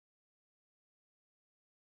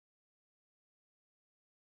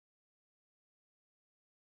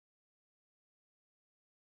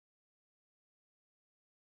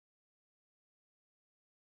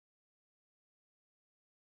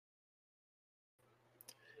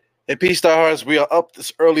Hey, peace, diehards. We are up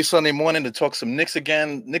this early Sunday morning to talk some Knicks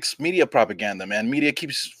again. Knicks media propaganda, man. Media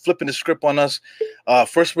keeps flipping the script on us.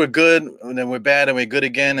 First we're good, and then we're bad, and we're good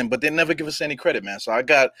again. But they never give us any credit, man. So I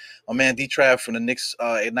got my man D-Trav from the Knicks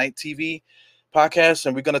at Night TV podcast,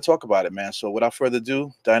 and we're gonna talk about it, man. So without further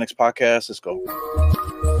ado, Knicks podcast. Let's go.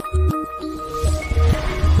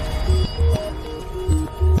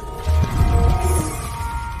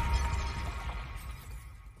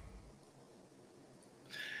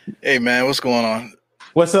 Hey man, what's going on?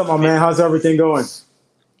 What's up, my man? How's everything going?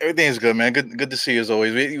 Everything's good, man. Good to see you as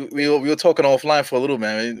always. We were talking offline for a little,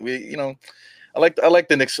 man. I like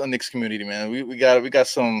the Knicks community, man. We got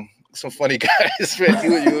some funny guys,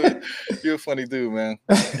 man. You're a funny dude, man.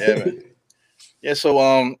 Yeah, man. Yeah, so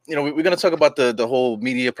we're gonna talk about the whole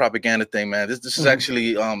media propaganda thing, man. This is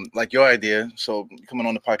actually like your idea. So coming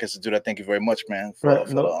on the podcast to do that, thank you very much, man, for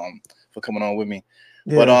coming on with me.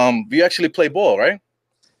 Yeah. But you actually play ball, right?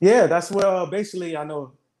 Yeah, that's where basically I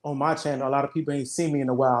know on my channel a lot of people ain't seen me in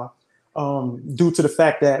a while, due to the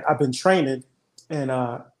fact that I've been training and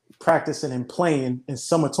practicing and playing in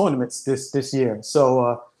summer tournaments this year.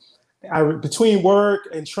 So between work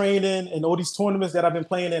and training and all these tournaments that I've been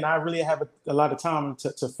playing in, I really have a lot of time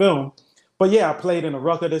to film. But yeah, I played in a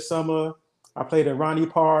Rucker this summer. I played at Ronnie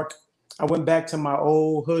Park. I went back to my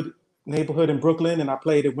old neighborhood in Brooklyn, and I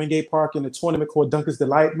played at Wingate Park in a tournament called Dunker's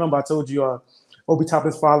Delight. Remember I told you Obi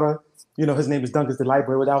Toppin's father, his name is Dunker's Delight,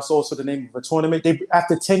 but that was also the name of a tournament.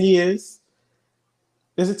 After 10 years,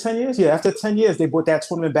 is it 10 years? Yeah, after 10 years, they brought that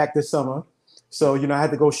tournament back this summer. So, I had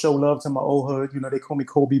to go show love to my old hood. They call me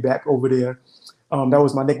Kobe back over there. That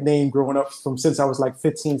was my nickname growing up since I was like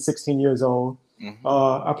 15, 16 years old. Mm-hmm.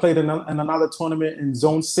 I played in another tournament in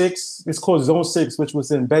Zone 6. It's called Zone 6, which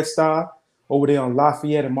was in Bed-Stuy over there on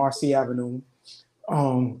Lafayette and Marcy Avenue.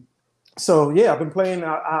 So, yeah, I've been playing.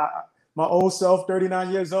 My old self,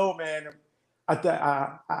 39 years old, man.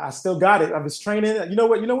 I still got it. I was training. You know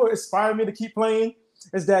what inspired me to keep playing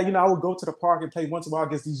is that I would go to the park and play once in a while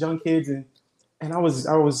against these young kids, and I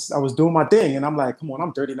was doing my thing, and I'm like, come on,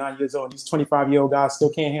 I'm 39 years old. These 25-year-old guys still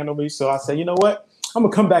can't handle me. So I said, you know what? I'm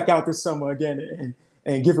gonna come back out this summer again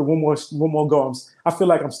and give it one more go. I feel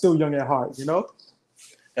like I'm still young at heart,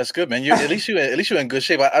 That's good, man. At least you're in good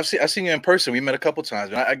shape. I've seen you in person. We met a couple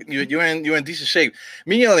times, man. You're in decent shape.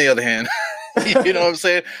 Me, on the other hand, you know what I'm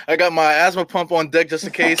saying? I got my asthma pump on deck just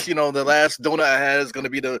in case. The last donut I had is gonna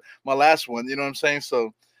be my last one. You know what I'm saying?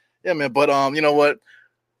 So, yeah, man. But you know what?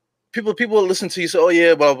 People listen to you say, oh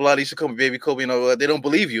yeah, blah blah. They should call me Baby Kobe. They don't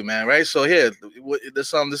believe you, man. Right? So here,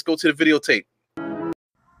 let's go to the videotape.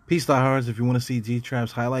 Peace, diehards. If you want to see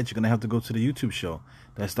D-Trav's highlights, you're gonna have to go to the YouTube show.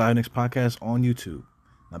 That's Knicks podcast on YouTube.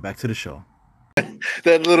 Now back to the show.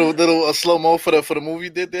 That little slow mo for the movie you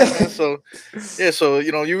did there, man. So yeah, so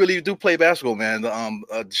you really do play basketball, man.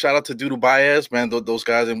 Shout out to Dudu Baez, man. Those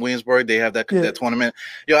guys in Williamsburg, they have that tournament.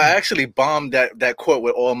 I actually bombed that court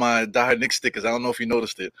with all my Die Knicks stickers. I don't know if you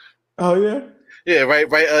noticed it. Oh yeah. Yeah, right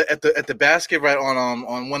at the basket, right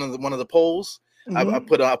on one of the poles. Mm-hmm.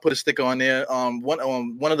 I put a sticker on there.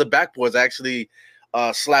 One of the backboards I actually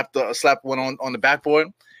slapped one on the backboard.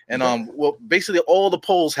 And basically all the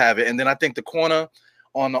poles have it, and then I think the corner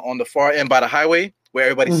on the far end by the highway where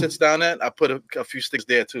everybody sits down at, I put a few sticks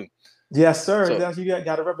there too. Yes, sir. So, you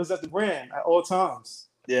got to represent the brand at all times.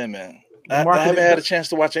 Yeah, man. I haven't had a chance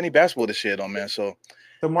to watch any basketball this year, though, man. So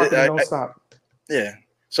the marketing don't stop. Yeah.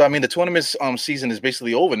 So I mean, the tournament season is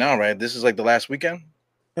basically over now, right? This is like the last weekend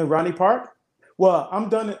in Ronnie Park. Well, I'm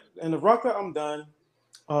done in the Rucker. I'm done.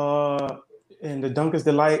 In the Dunker's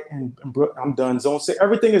Delight, and I'm done. Zone 6,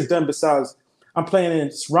 everything is done besides I'm playing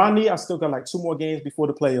in Ronnie. I still got like 2 more games before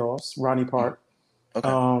the playoffs, Ronnie Park. Okay.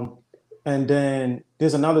 And then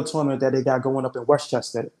there's another tournament that they got going up in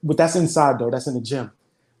Westchester, but that's inside though. That's in the gym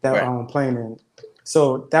that I'm playing in.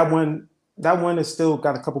 So that one is still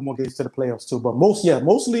got a couple more games to the playoffs too. But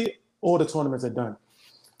mostly all the tournaments are done.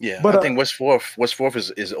 Yeah, but I think West Fourth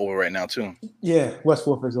is over right now too. Yeah, West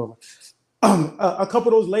Fourth is over. A couple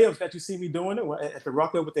of those layups that you see me doing at the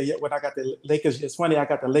Rucker when I got the Lakers. It's funny, I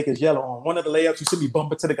got the Lakers yellow on. One of the layups, you see me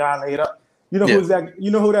bumping to the guy laid up. Who's that? You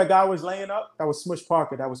know who that guy was laying up? That was Smush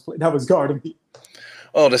Parker. That was guarding me.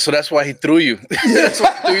 Oh, so that's why he threw you. That's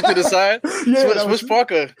why he threw you to the side. Yeah, Smush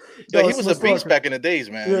Parker. Yeah, he was a beast back in the days,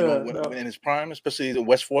 man. Yeah, in his prime, especially the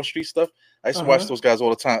West 4th Street stuff. I used to watch those guys all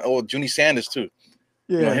the time. Oh, Junie Sanders too.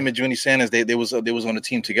 Yeah, him and Junie Sanders, they was on the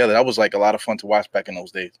team together. That was like a lot of fun to watch back in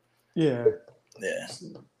those days. Yeah.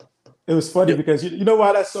 It was funny because you know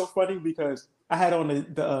why that's so funny? Because I had on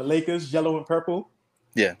the Lakers yellow and purple.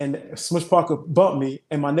 Yeah. And Smush Parker bumped me,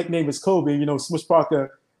 and my nickname is Kobe. Smush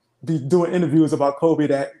Parker be doing interviews about Kobe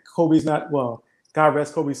that Kobe's not God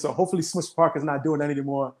rest Kobe. So hopefully Smush Parker's not doing that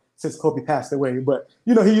anymore since Kobe passed away. But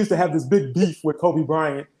you know, he used to have this big beef with Kobe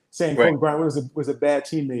Bryant, saying Right. Kobe Bryant was a bad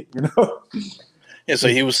teammate. You know. Yeah. So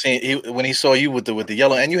he was saying when he saw you with the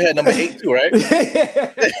yellow, and you had number 8 too, right?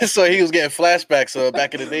 So he was getting flashbacks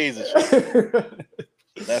back in the days and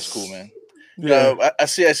shit. That's cool, man. Yeah. I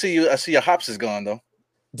see your hops is gone though.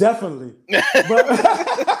 Definitely.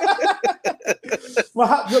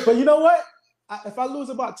 But you know what? If I lose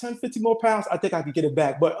about 10, 50 more pounds, I think I can get it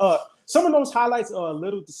back. But some of those highlights are a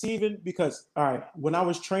little deceiving because, all right, when I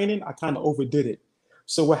was training, I kind of overdid it.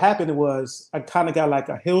 So what happened was I kind of got like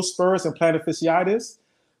a heel spurs and plantar fasciitis.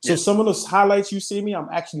 So some of those highlights you see me, I'm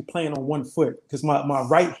actually playing on one foot because my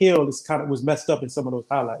right heel was messed up in some of those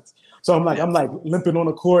highlights. So I'm like limping on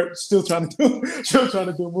the court, still trying to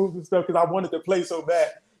do moves and stuff because I wanted to play so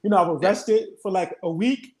bad. You know, I would rest it for like a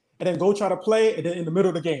week and then go try to play, and then in the middle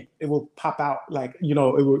of the game, it will pop out like, you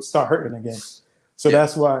know, it will start hurting again. So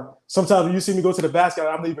that's why sometimes when you see me go to the basket,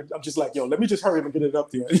 I'm just like, yo, let me just hurry up and get it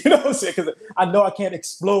up there. You know what I'm saying? Because I know I can't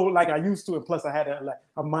explode like I used to, and plus I had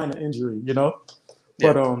a minor injury, you know.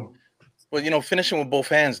 Yeah. But well, you know, finishing with both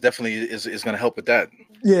hands definitely is going to help with that.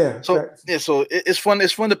 Yeah. So so it's fun.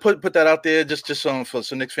 It's fun to put that out there just for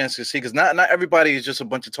some Knicks fans to see, because not everybody is just a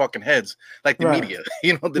bunch of talking heads like the media.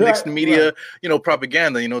 You know, the Knicks media. You know,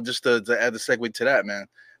 propaganda. You know, just to add the segue to that, man.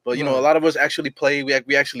 But you know, a lot of us actually play.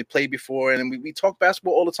 We actually played before, and we talk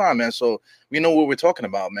basketball all the time, man. So we know what we're talking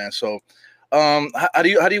about, man. So, how do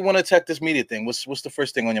you want to attack this media thing? What's the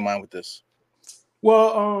first thing on your mind with this?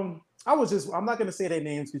 Well, I'm not going to say their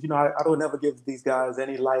names because, you know, I don't ever give these guys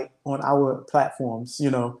any light on our platforms. You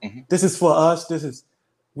know, This is for us.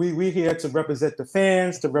 We're here to represent the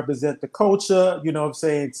fans, to represent the culture. You know what I'm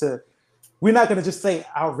saying? We're not going to just say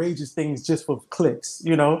outrageous things just for clicks,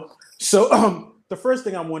 you know? So the first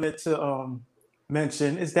thing I wanted to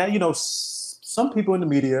mention is that, you know, some people in the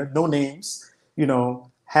media, no names, you know,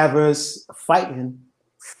 have us fighting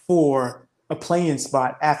for a playing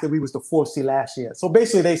spot after we was the 4th seed last year. So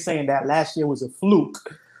basically they saying that last year was a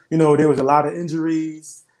fluke. You know, there was a lot of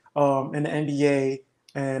injuries in the NBA.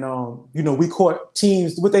 And, you know, we caught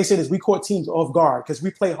teams, what they said is we caught teams off guard because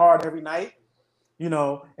we play hard every night, you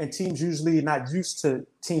know, and teams usually not used to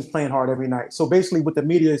teams playing hard every night. So basically what the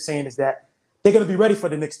media is saying is that they're going to be ready for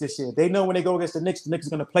the Knicks this year. They know when they go against the Knicks are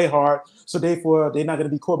going to play hard. So therefore, they're not going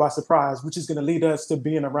to be caught by surprise, which is going to lead us to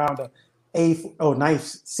being around the 8th or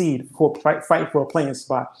 9th seed for fight for a playing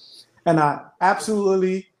spot. And I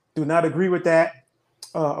absolutely do not agree with that.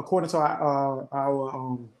 According to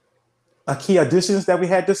our key additions that we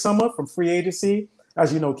had this summer from free agency,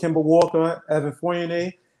 as you know, Kemba Walker, Evan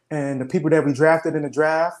Fournier, and the people that we drafted in the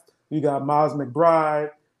draft, you got Miles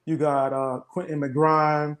McBride, you got Quentin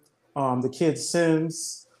McGrime, the kid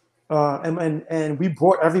Sims, and we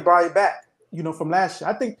brought everybody back, you know, from last year.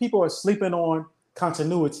 I think people are sleeping on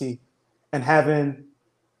continuity and having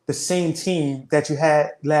the same team that you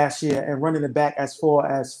had last year and running it back as far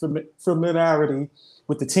as familiarity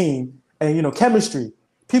with the team and, you know, chemistry.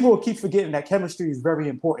 People will keep forgetting that chemistry is very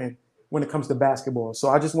important when it comes to basketball. So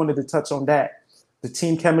I just wanted to touch on that, the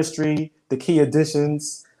team chemistry, the key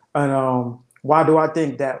additions, and why do I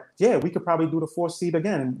think that, yeah, we could probably do the 4th seed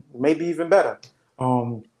again, maybe even better.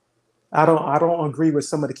 I don't agree with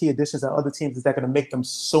some of the key additions of other teams that are going to make them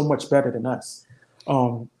so much better than us.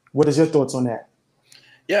 What is your thoughts on that?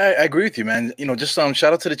 Yeah, I agree with you, man. You know, just shout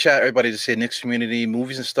out to the chat, everybody to say Knicks community,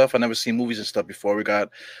 movies and stuff. I never seen movies and stuff before. We got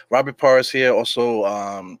Robert Parrs here,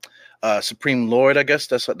 also Supreme Lord, I guess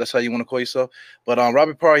that's how you want to call yourself. But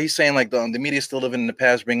Robert Parr, he's saying like the media is still living in the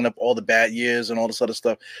past, bringing up all the bad years and all this other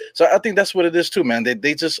stuff. So I think that's what it is too, man.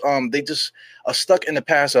 They just are stuck in the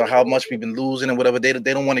past of how much we've been losing and whatever. They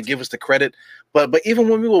don't want to give us the credit. But even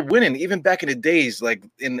when we were winning, even back in the days, like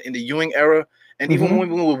in the Ewing era. And even when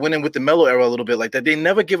we were winning with the Melo era a little bit like that, they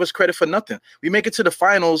never give us credit for nothing. We make it to the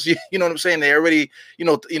finals, you know what I'm saying? They already, you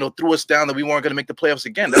know, threw us down that we weren't going to make the playoffs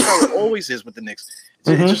again. That's how it always is with the Knicks.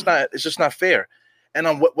 It's just not fair. And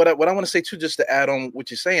what I want to say too, just to add on what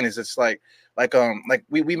you're saying, is it's like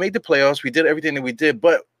we made the playoffs, we did everything that we did,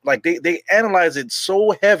 but like they analyze it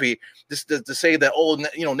so heavy just to say that, oh,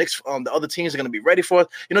 you know, Knicks, the other teams are going to be ready for us.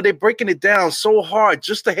 You know, they're breaking it down so hard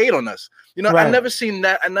just to hate on us. You know, right. I never seen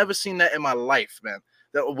that in my life, man.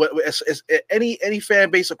 Any fan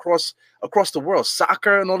base across the world,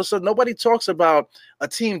 soccer and all this stuff, nobody talks about a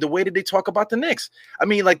team the way that they talk about the Knicks. I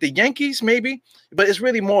mean, like the Yankees maybe, but it's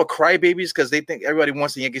really more crybabies because they think everybody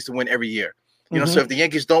wants the Yankees to win every year. You know, so if the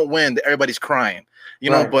Yankees don't win, everybody's crying. You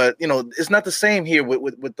know, but you know, it's not the same here with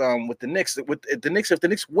the Knicks. With the Knicks, if the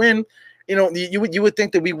Knicks win, you know, you would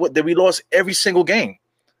think that we lost every single game.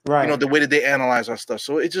 Right. You know, the way that they analyze our stuff.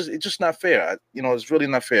 So it's just not fair. You know, it's really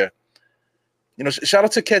not fair. You know, shout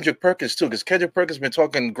out to Kendrick Perkins too, because Kendrick Perkins been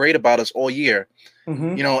talking great about us all year.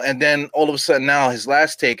 Mm-hmm. You know, and then all of a sudden now his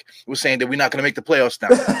last take was saying that we're not going to make the playoffs now.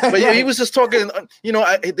 But Right. he was just talking. You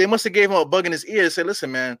know, they must have gave him a bug in his ear and said,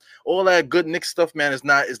 "Listen, man, all that good Knicks stuff, man, is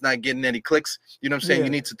not getting any clicks. You know what I'm saying? Yeah.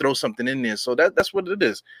 You need to throw something in there." So that's what it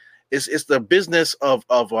is. It's the business of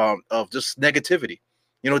just negativity.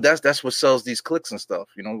 You know, that's what sells these clicks and stuff.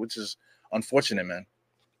 You know, which is unfortunate, man.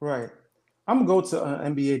 Right. I'm gonna go to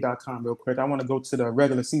NBA.com real quick. I want to go to the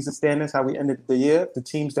regular season standings, how we ended the year, the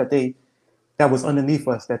teams that was underneath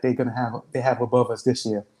us that they have above us this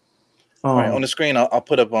year. All right, on the screen, I'll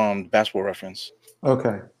put up Basketball Reference.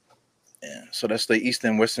 Okay. Yeah, so that's the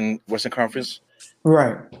Eastern Western Conference.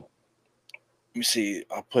 Right. Let me see.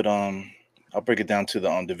 I'll break it down to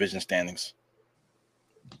the division standings.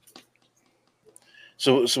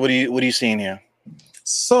 So what are you seeing here?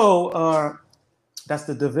 So that's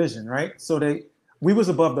the division, right? So we was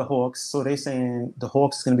above the Hawks, so they saying the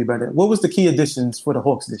Hawks is going to be better. What was the key additions for the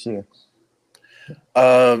Hawks this year?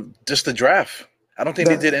 Just the draft. I don't think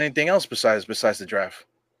they did anything else besides the draft.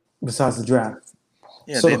 Besides the draft.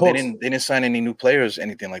 Yeah, so they didn't sign any new players,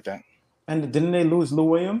 anything like that. And didn't they lose Lou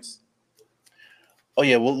Williams? Oh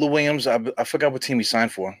yeah, well Lou Williams, I forgot what team he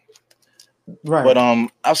signed for. Right. But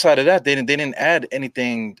outside of that, they didn't add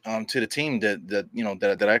anything to the team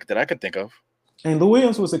that I could think of. And Lou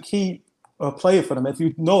Williams was a key player for them. If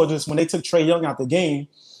you notice, when they took Trae Young out the game,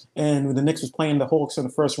 and when the Knicks was playing the Hawks in the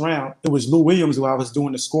first round, it was Lou Williams who I was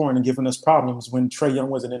doing the scoring and giving us problems when Trae Young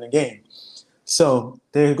wasn't in the game. So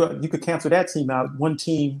you could cancel that team out. One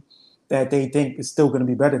team that they think is still going to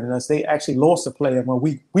be better than us, they actually lost a player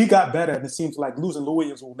when we got better, and it seems like losing Lou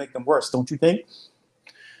Williams will make them worse. Don't you think?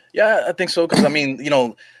 Yeah, I think so. Because I mean,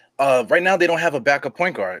 right now they don't have a backup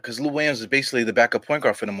point guard because Lou Williams is basically the backup point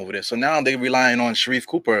guard for them over there. So now they're relying on Sharif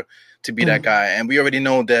Cooper to be that guy, and we already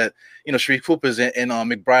know that Sharif Cooper's in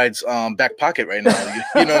McBride's back pocket right now.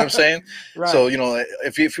 You know what I'm saying? Right. So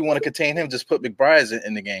if you want to contain him, just put McBride's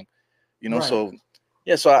in the game. Right. So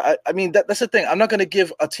yeah. So I mean that's the thing. I'm not going to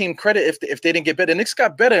give a team credit if they didn't get better. Knicks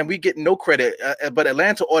got better, and we get no credit. But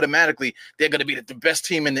Atlanta automatically they're going to be the best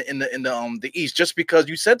team in the East just because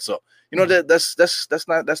you said so.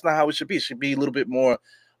 That's not how it should be. It should be a little bit more,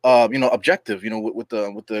 objective. With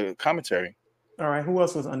the commentary. All right. Who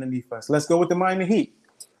else was underneath us? Let's go with the Miami Heat.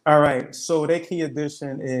 All right. So their key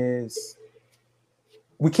addition is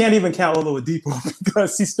we can't even count Oladipo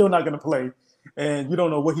because he's still not going to play, and you don't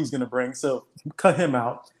know what he's going to bring. So cut him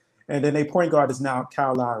out. And then their point guard is now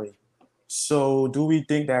Kyle Lowry. So do we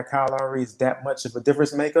think that Kyle Lowry is that much of a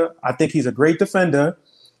difference maker? I think he's a great defender.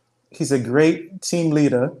 He's a great team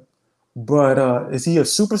leader. But is he a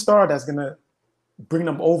superstar that's going to bring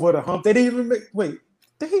them over the hump? They didn't even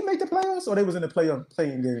did he make the playoffs or they was in the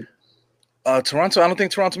playing game? Toronto, I don't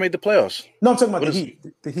think Toronto made the playoffs. No, I'm talking about the Heat.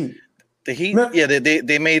 The Heat. The Heat? Yeah,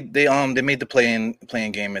 they made the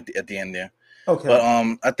playing game at the end there. Okay. But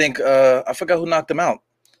I think I forgot who knocked them out.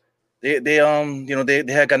 They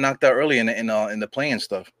had got knocked out early in the playing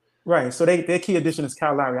stuff. Right. So their key addition is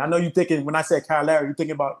Kyle Lowry. I know you're thinking when I said Kyle Lowry, you're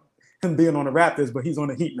thinking about him being on the Raptors, but he's on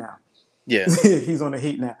the Heat now. Yeah. He's on the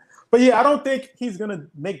Heat now. But yeah, I don't think he's gonna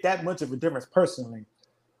make that much of a difference personally.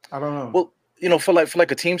 I don't know. Well, for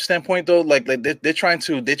like a team standpoint though, like they're trying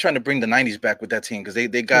to bring the 90s back with that team because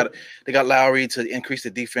they got Lowry to increase the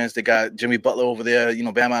defense. They got Jimmy Butler over there,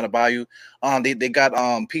 Bam Adebayo. They got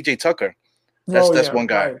PJ Tucker. That's one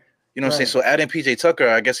guy. Right. You know what I'm saying? So adding PJ Tucker,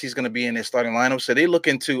 I guess he's going to be in their starting lineup. So they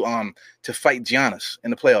looking to fight Giannis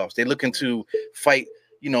in the playoffs. They looking to fight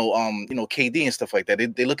KD and stuff like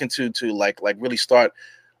that. They looking to like really start.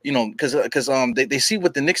 Because they see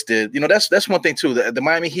what the Knicks did. That's one thing too. The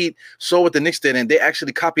Miami Heat saw what the Knicks did, and they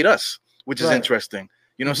actually copied us, which is interesting.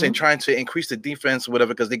 You know what I'm saying? Trying to increase the defense or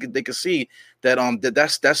whatever, because they could see that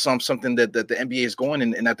that's something that the NBA is going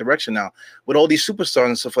in that direction now. With all these superstars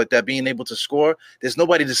and stuff like that being able to score, there's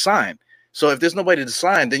nobody to sign. So if there's nobody to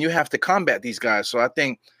sign, then you have to combat these guys. So I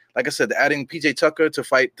think, like I said, adding PJ Tucker to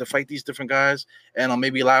fight these different guys, and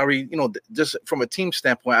maybe Lowry, just from a team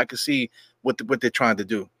standpoint, I could see what they're trying to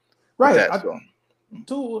do. Right. That,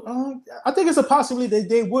 I think it's a possibility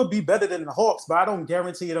they would be better than the Hawks, but I don't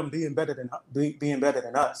guarantee them being better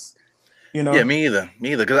than us. Yeah, me either.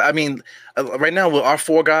 Because I mean, right now with our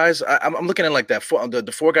four guys, I'm looking at like that.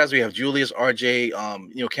 The four guys we have: Julius, RJ,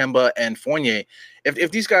 Kemba, and Fournier. If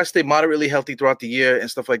these guys stay moderately healthy throughout the year and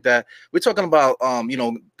stuff like that, we're talking about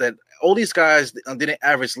that all these guys didn't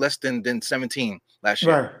average less than 17 last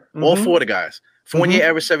year. Right. All four of the guys. Fournier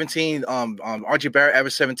averaged 17. RJ Barrett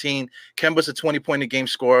averaged 17. Kemba's a 20-point a game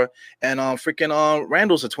scorer, and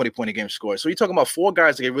Randall's a 20-point a game scorer. So you're talking about 4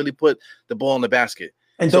 guys that can really put the ball in the basket.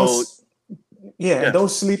 And so, don't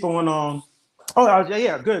sleep on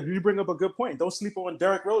good. You bring up a good point. Don't sleep on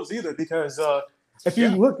Derrick Rose either, because if you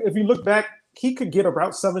look back, he could get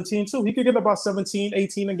about 17 too. He could get about 17,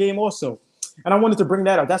 18 a game also. And I wanted to bring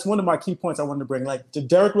that up. That's one of my key points I wanted to bring. Like, the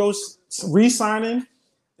Derrick Rose re-signing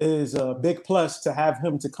is a big plus to have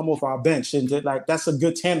him to come off our bench. And that's a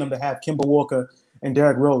good tandem to have Kemba Walker and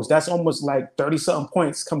Derrick Rose. That's almost like 30-something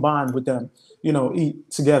points combined with them,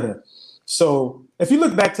 eat together. So if you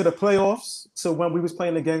look back to the playoffs, so when we was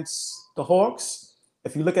playing against the Hawks,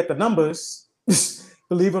 if you look at the numbers,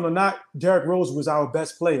 believe it or not, Derrick Rose was our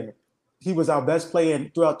best player. He was our best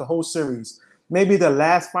player throughout the whole series. Maybe the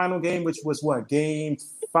last final game, which was game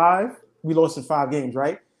 5, we lost in 5 games,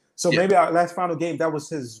 right? So maybe our last final game, that was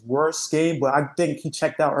his worst game, but I think he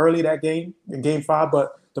checked out early that game, in game 5.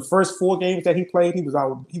 But the first 4 games that he played, he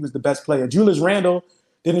was the best player. Julius Randle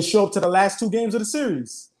didn't show up to the last 2 games of the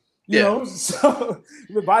series. You know, so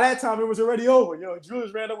by that time it was already over.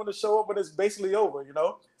 Julius Randle wouldn't show up, but it's basically over.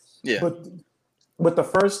 Yeah. But the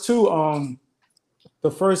first 2,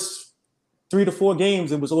 the first 3 to 4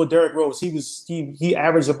 games, it was all Derrick Rose. He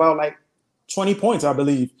averaged about like 20 points, I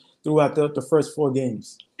believe, throughout the first 4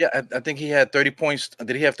 games. Yeah, I think he had 30 points.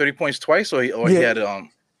 Did he have 30 points twice, or he had I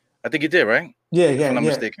think he did, right? Yeah, if I'm not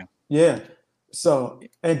mistaken. Yeah. So,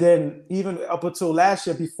 and then even up until last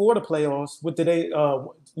year, before the playoffs, what did they?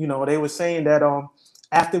 They were saying that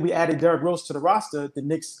after we added Derrick Rose to the roster, the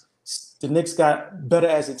Knicks got better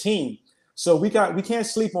as a team. So we can't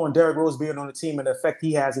sleep on Derrick Rose being on the team and the effect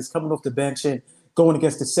he has is coming off the bench and going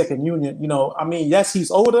against the second unit. Yes, he's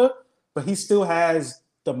older, but he still has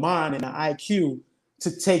the mind and the IQ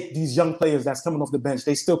to take these young players that's coming off the bench.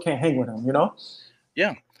 They still can't hang with him,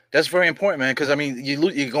 Yeah, that's very important, man. Because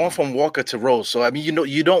you're going from Walker to Rose, so you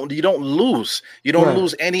don't lose. You don't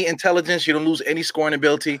lose any intelligence. You don't lose any scoring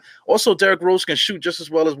ability. Also, Derrick Rose can shoot just as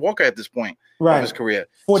well as Walker at this point of his career.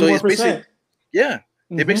 41%. So it's basically,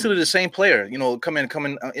 they're basically the same player.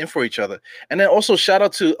 Coming in for each other. And then also shout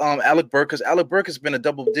out to Alec Burke, because Alec Burke has been a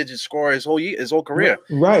double-digit scorer his whole career.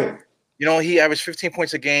 Right. He averaged 15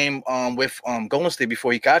 points a game with Golden State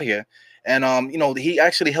before he got here. And, he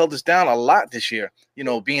actually held us down a lot this year,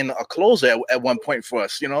 being a closer at one point for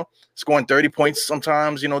us, scoring 30 points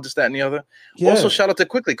sometimes, this, that, and the other. Yeah. Also, shout out to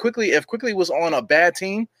Quickly. If Quickly was on a bad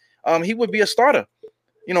team, he would be a starter,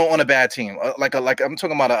 on a bad team. Like I'm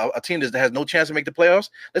talking about a team that has no chance to make the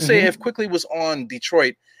playoffs. Let's say if Quickly was on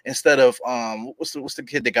Detroit instead of what's the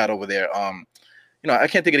kid they got over there? I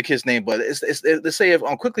can't think of the kid's name, but let's say if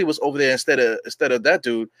Quickly was over there instead of that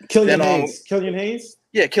dude. Killian Hayes.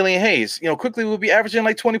 Yeah, Killian Hayes. Quickly will be averaging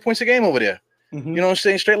like 20 points a game over there. You know what I'm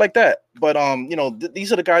saying? Straight like that. But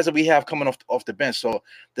these are the guys that we have coming off the bench. So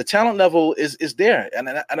the talent level is there. And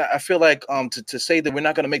I feel like to say that we're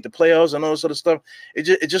not going to make the playoffs and all this other stuff,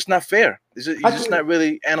 it's just not fair. You're just not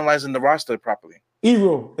really analyzing the roster properly.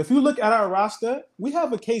 Ero, if you look at our roster, we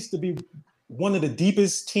have a case to be one of the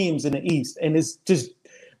deepest teams in the East, and it's just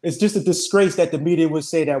a disgrace that the media would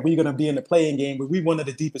say that we're going to be in the playing game, but we're one of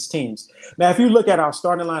the deepest teams. Now, if you look at our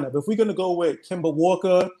starting lineup, if we're going to go with Kemba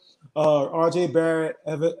Walker, RJ Barrett,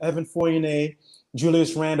 Evan Fournier,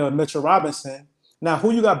 Julius Randle, and Mitchell Robinson. Now,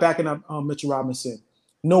 who you got backing up Mitchell Robinson?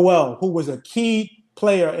 Noel, who was a key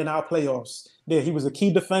player in our playoffs. Yeah, he was a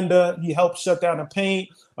key defender. He helped shut down the paint,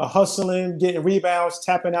 hustling, getting rebounds,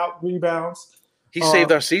 tapping out rebounds. He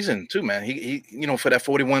saved our season too, man. He for that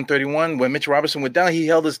 41-31 when Mitch Robinson went down, he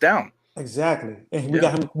held us down. Exactly, and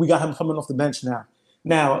we got him coming off the bench now.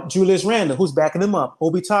 Now Julius Randle, who's backing him up.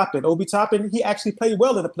 Obi Toppin, he actually played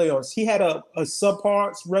well in the playoffs. He had a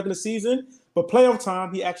subpar regular season, but playoff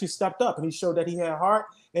time he actually stepped up and he showed that he had heart.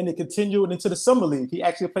 And it continued into the summer league. He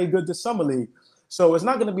actually played good this summer league. So it's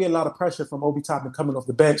not going to be a lot of pressure from Obi Toppin coming off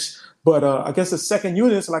the bench. But I guess the second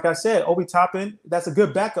units, like I said, Obi Toppin, that's a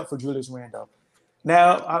good backup for Julius Randle.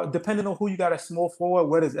 Now, depending on who you got at small forward,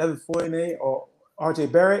 whether it's Evan Fournier or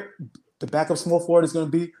RJ Barrett, the backup small forward is going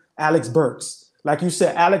to be Alex Burks. Like you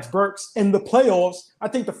said, Alex Burks in the playoffs, I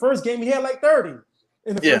think the first game he had like 30.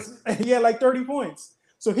 He had like 30 points.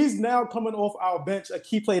 So he's now coming off our bench, a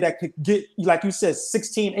key player that could get, like you said,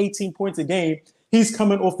 16, 18 points a game. He's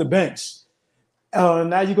coming off the bench.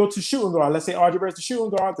 Now you go to shooting guard. Let's say RJ Barrett's the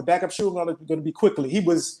shooting guard. The backup shooting guard is going to be Quickly.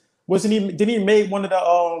 Didn't he make one of the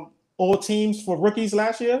all teams for rookies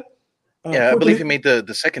last year? I believe he made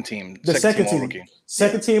the second team. The second team. All-rookie.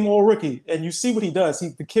 Second team all rookie. And you see what he does.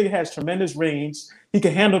 The kid has tremendous range. He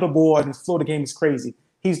can handle the ball, and his flow of the game is crazy.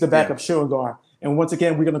 He's the backup shooting guard. And once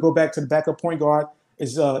again, we're going to go back to the backup point guard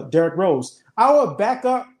is Derrick Rose. Our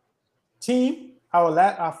backup team,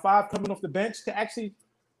 our 5 coming off the bench, can actually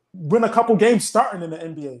win a couple games starting in the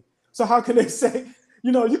NBA. So how can they say,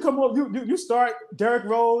 you come up, you start Derrick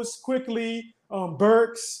Rose quickly,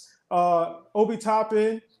 Burks, Obi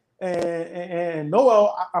Toppin, and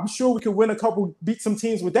Noel. I'm sure we could win a couple, beat some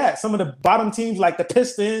teams with that. Some of the bottom teams like the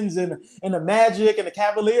Pistons and the Magic and the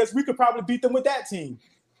Cavaliers, we could probably beat them with that team.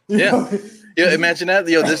 Yeah, imagine that.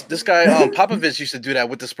 This guy Popovich used to do that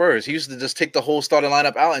with the Spurs. He used to just take the whole starting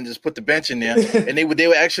lineup out and just put the bench in there, and they would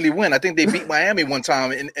actually win. I think they beat Miami one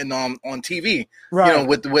time on TV. Right.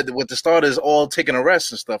 With the starters all taking a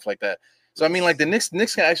rest and stuff like that. So I mean, like the Knicks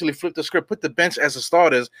can actually flip the script, put the bench as the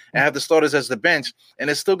starters, and have the starters as the bench, and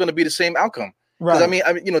it's still going to be the same outcome. Right. I mean,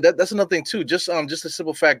 that's another thing too. Just the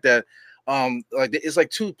simple fact that. Like it's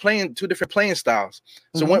like two different playing styles.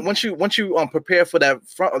 So once you prepare for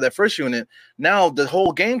that first unit, now the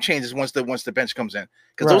whole game changes once the bench comes in,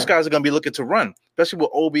 because those guys are going to be looking to run, especially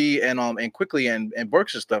with Obi and quickly and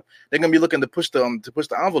Burks and stuff. They're going to be looking to push the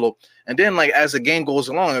envelope, and then like as the game goes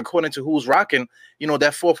along, according to who's rocking,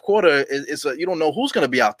 that fourth quarter is you don't know who's going to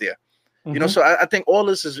be out there. So I think all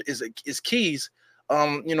this is keys.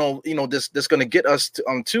 This going to get us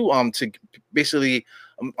to basically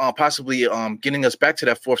possibly getting us back to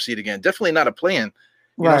that 4th seed again. Definitely not a plan.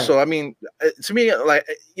 So I mean, to me, like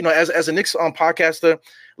as a Knicks podcaster,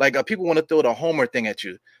 like people want to throw the homer thing at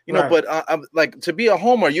you, but like to be a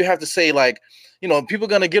homer, you have to say like, people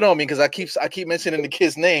gonna get on me because I keep mentioning the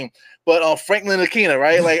kid's name, but Franklin Ntilikina,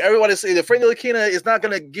 right? Like everybody say that Franklin Ntilikina is not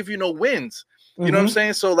gonna give you no wins. You know what I'm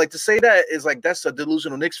saying? So like to say that is like that's a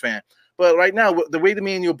delusional Knicks fan. But right now, the way that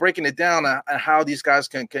me and you are breaking it down and how these guys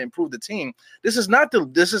can improve the team, this is not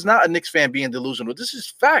a Knicks fan being delusional. This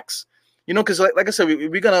is facts, because like I said,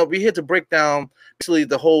 we're here to break down basically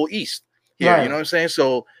the whole East here. Right. You know what I'm saying?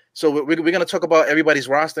 So we're gonna talk about everybody's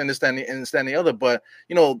roster and this and the other, but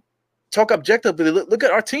talk objectively. Look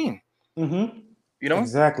at our team.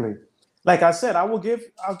 Exactly. Like I said, I'll give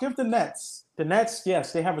the Nets. The Nets,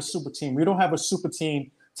 yes, they have a super team. We don't have a super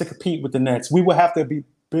team to compete with the Nets. We will have to be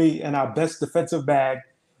in our best defensive bag,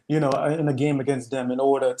 in a game against them in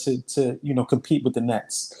order to compete with the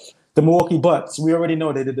Nets. The Milwaukee Bucks, we already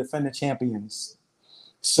know they're the defending champions.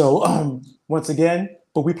 So once again,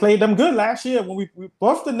 but we played them good last year when we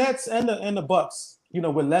both the Nets and the Bucks,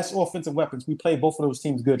 with less offensive weapons. We played both of those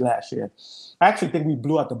teams good last year. I actually think we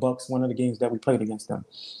blew out the Bucks one of the games that we played against them.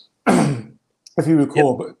 If you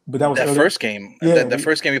recall, but that was that first game. Yeah, that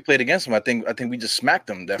first game we played against them. I think we just smacked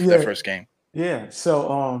them that first game. Yeah,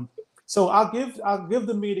 so I'll give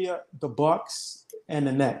the media the Bucks and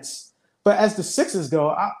the Nets, but as the Sixers go,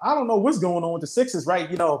 I don't know what's going on with the Sixers, right?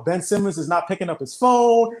 Ben Simmons is not picking up his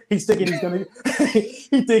phone. He's thinking he's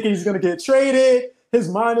gonna get traded. His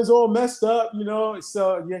mind is all messed up,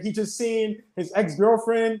 So yeah, he just seen his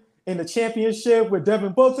ex-girlfriend in the championship with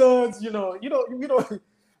Devin Booker. She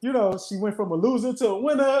went from a loser to a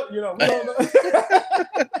winner. We don't know.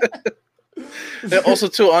 And also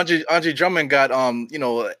too, Andre Drummond got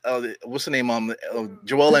what's the name?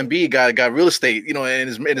 Joel Embiid got real estate,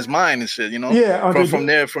 in his mind and shit, Yeah, from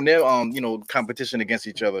their competition against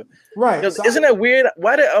each other. Right. Isn't that weird?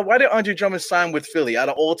 Why did Andre Drummond sign with Philly out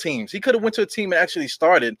of all teams? He could have went to a team and actually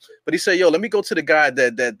started, but he said, "Yo, let me go to the guy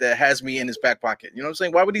that has me in his back pocket." You know what I'm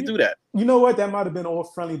saying? Why would he do that? You know what? That might have been all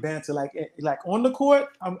friendly banter. Like on the court,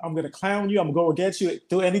 I'm gonna clown you. I'm gonna go against you.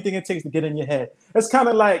 Do anything it takes to get in your head. It's kind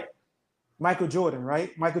of like Michael Jordan,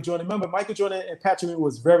 right? Michael Jordan. Remember, Michael Jordan and Patrick Ewing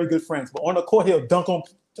was very good friends. But on the court, he'll dunk on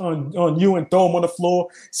you and throw him on the floor,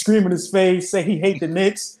 scream in his face, say he hates the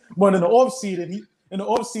Knicks. But in the offseason,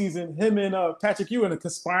 him and Patrick Ewing are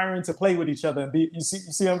conspiring to play with each other. And you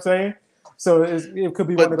see what I'm saying? So it could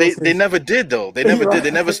be one of those things. They never did, though. They never did. They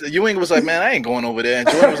never. Ewing was like, man, I ain't going over there. And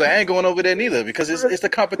Jordan was like, I ain't going over there neither, because it's the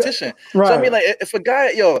competition. Right. So I mean, like, if a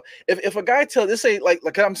guy tells, let's say,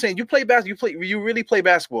 like I'm saying, you really play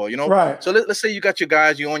basketball, Right. So let's say you got your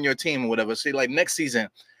guys, you on your team or whatever. Say like next season,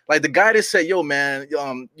 like the guy that said, yo, man,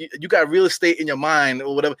 you got real estate in your mind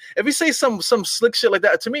or whatever. If you say some slick shit like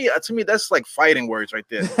that, to me, that's like fighting words right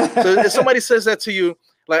there. So if somebody says that to you,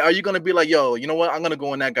 like, are you going to be like, yo, you know what? I'm going to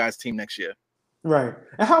go on that guy's team next year. Right.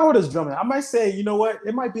 And how old is Drummond? I might say, you know what?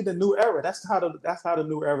 It might be the new era. That's how the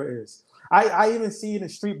new era is. I even see it in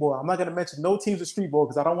street ball. I'm not going to mention no teams of street ball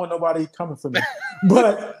because I don't want nobody coming for me.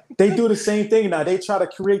 But they do the same thing now. They try to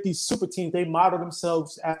create these super teams. They model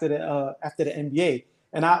themselves after the NBA.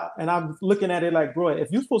 And I'm looking at it like, bro, if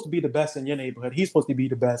you're supposed to be the best in your neighborhood, he's supposed to be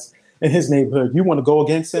the best in his neighborhood. You want to go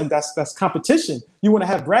against him. That's competition. You want to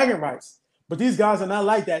have bragging rights. But these guys are not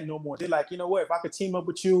like that no more. They're like, you know what? If I could team up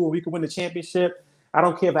with you and we could win the championship, I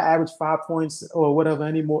don't care if I average 5 points or whatever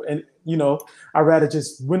anymore. And I'd rather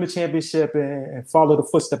just win the championship and follow the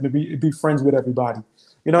footsteps and be friends with everybody.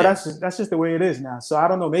 That's just the way it is now. So I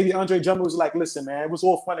don't know. Maybe Andre Drummond was like, listen, man, it was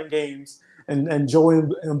all fun and games, and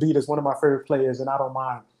Joel Embiid is one of my favorite players, and I don't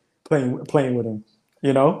mind playing with him.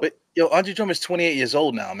 But Andre Drummond is 28 years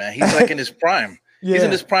old now, man. He's like in his prime. Yeah. He's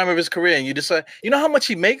in his prime of his career, and you decide, how much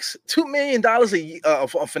he makes? $2 million a year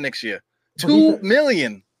for next year. $2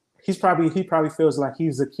 million. He probably feels like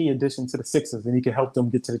he's a key addition to the Sixers, and he can help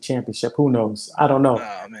them get to the championship. Who knows? I don't know.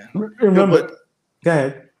 Oh man. Remember? Go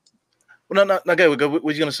ahead. Well, no, go ahead. What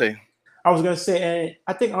were you gonna say? I was gonna say, and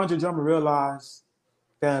I think Andre Drummond realized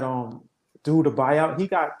that through the buyout, he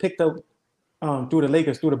got picked up through the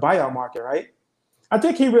Lakers through the buyout market, right? I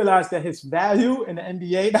think he realized that his value in the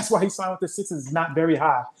NBA, that's why he signed with the Sixers, is not very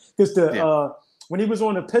high. Because when he was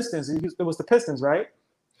on the Pistons, it was the Pistons, right?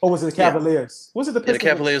 Or was it the Cavaliers? Was it the Pistons? The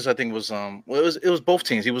Cavaliers, I think, was it was both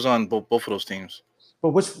teams. He was on both of those teams.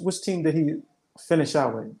 But which team did he finish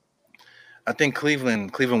out with? I think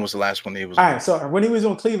Cleveland. Cleveland was the last one he was on. All right, so when he was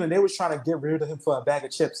on Cleveland, they was trying to get rid of him for a bag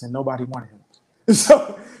of chips, and nobody wanted him.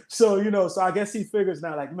 So I guess he figures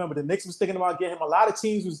now. Like, remember, the Knicks was thinking about getting him. A lot of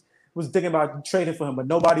teams was thinking about trading for him, but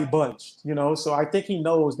nobody budged. So I think he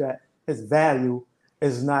knows that his value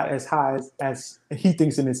is not as high as he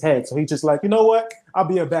thinks in his head. So he's just like, you know what? I'll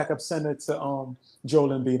be a backup center to Joel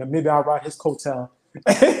Embiid. Maybe I'll ride his coattail,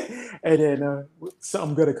 and then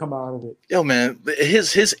something good to come out of it. Yo, man,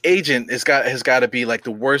 his agent has got to be like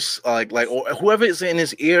the worst, or whoever is in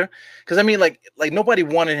his ear. Because I mean, like nobody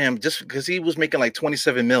wanted him just because he was making like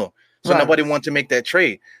 27 mil. So nobody wanted to make that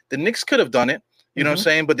trade. The Knicks could have done it. You know what I'm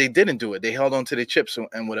saying? But they didn't do it. They held on to their chips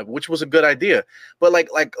and whatever, which was a good idea. But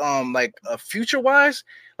future wise,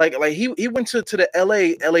 he went to the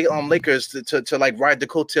LA Lakers to like ride the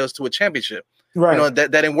coattails to a championship. Right.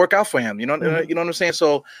 That didn't work out for him. You know what I'm saying?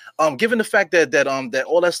 So given the fact that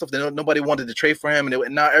all that stuff that nobody wanted to trade for him,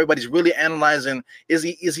 and now everybody's really analyzing, is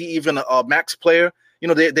he even a max player?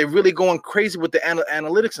 They're really going crazy with the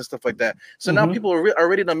analytics and stuff like that. So now people are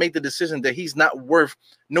ready to make the decision that he's not worth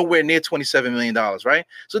nowhere near $27 million, right?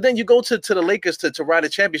 So then you go to the Lakers to ride a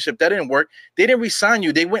championship. That didn't work. They didn't re-sign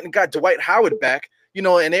you. They went and got Dwight Howard back,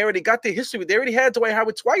 and they already got their history. They already had Dwight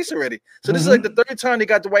Howard twice already. So this is like the third time they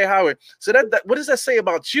got Dwight Howard. So that what does that say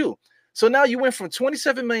about you? So now you went from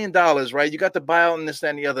 $27 million, right? You got the buyout and this, that,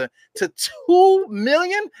 and the other, to $2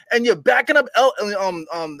 million, and you're backing up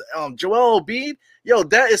Joel Embiid. Yo,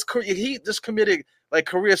 that is he just committed like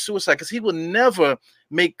career suicide, because he will never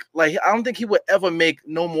make I don't think he would ever make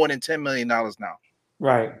no more than $10 million now.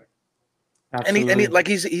 Right. Absolutely. And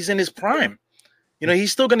he's in his prime.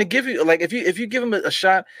 He's still gonna give you, like, if you give him a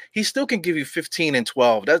shot, he still can give you 15 and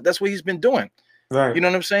 12. That's what he's been doing. Right. You know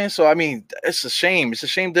what I'm saying? So I mean, it's a shame. It's a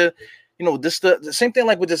shame to the same thing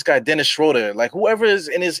like with this guy Dennis Schroeder. Like, whoever is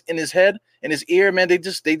in his head, in his ear, man, they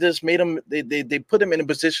just made him, they put him in a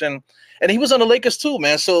position, and he was on the Lakers too,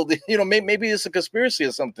 man. So maybe it's a conspiracy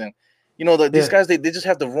or something. These guys, they just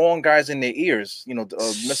have the wrong guys in their ears,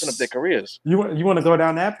 messing up their careers. You want to go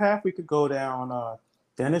down that path? We could go down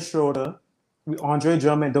Dennis Schroeder, Andre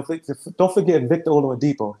Drummond. Don't forget Victor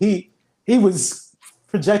Oladipo. He was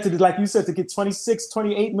projected, like you said, to get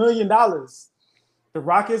 $28 million. The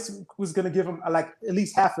Rockets was going to give him like at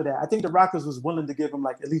least half of that. I think the Rockets was willing to give him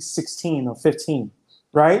like at least 16 or 15,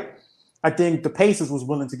 right? I think the Pacers was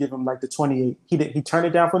willing to give him like the 28. He turned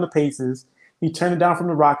it down from the Pacers. He turned it down from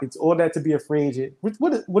the Rockets. All that to be a free agent.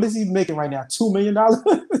 What is he making right now? $2 million?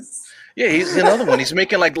 Yeah, he's another one. He's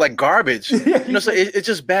making like garbage. So it's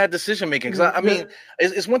just bad decision making. Because I mean,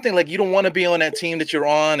 it's one thing, like, you don't want to be on that team that you're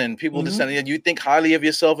on, and people just you think highly of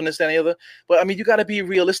yourself and this and the other. But I mean, you got to be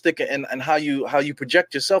realistic and how you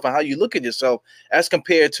project yourself and how you look at yourself as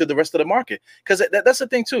compared to the rest of the market. Because that's the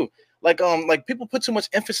thing too. Like people put too much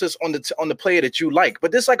emphasis on the player that you like,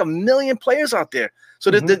 but there's like a million players out there,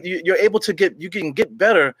 so that you're able to can get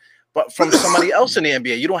better. But from somebody else in the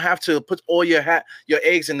NBA, you don't have to put all your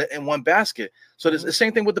eggs in one basket. So it's the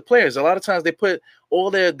same thing with the players. A lot of times they put all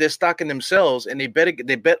their stock in themselves, and they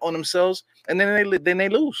bet on themselves, and then they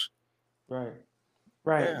lose. Right.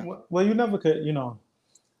 Yeah. Well, you never could.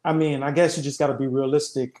 I mean, I guess you just got to be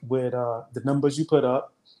realistic with the numbers you put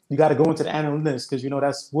up. You got to go into the analytics, because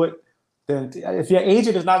that's what. Then if your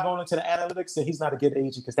agent is not going into the analytics, then he's not a good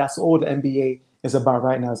agent, because that's all the NBA is about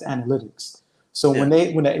right now is analytics. So when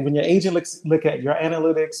your agent look at your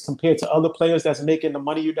analytics compared to other players that's making the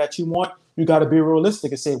money that you want, you got to be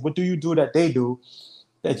realistic and say, what do you do that they do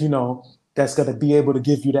that that's going to be able to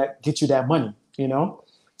get you that money,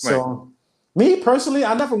 So Me personally,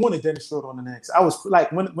 I never wanted Dennis Schroeder on the Knicks. I was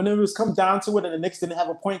like, when it was come down to it, and the Knicks didn't have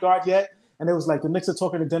a point guard yet, and it was like the Knicks are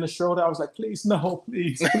talking to Dennis Schroeder. I was like, please no,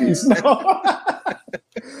 please no.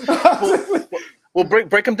 well, well,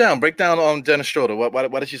 break him down. Break down on Dennis Schroeder.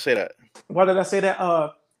 Why did you say that? Why did I say that?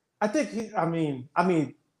 I think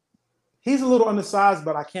he's a little undersized,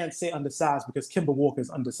 but I can't say undersized because Kemba Walker is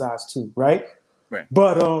undersized too, right? Right.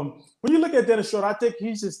 But when you look at Dennis Schroeder, I think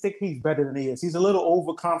he's better than he is. He's a little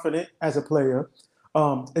overconfident as a player.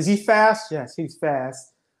 Is he fast? Yes, he's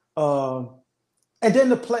fast. And then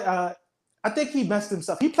the play, I think he messed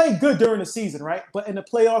himself. He played good during the season, right? But in the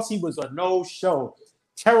playoffs, he was a no-show.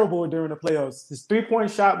 Terrible during the playoffs. His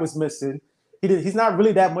three-point shot was missing. He's not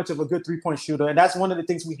really that much of a good three-point shooter, and that's one of the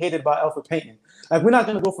things we hated about Elfrid Payton. Like, we're not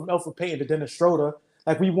going to go from Elfrid Payton to Dennis Schroeder.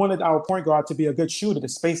 Like, we wanted our point guard to be a good shooter, to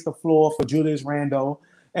space the floor for Julius Randle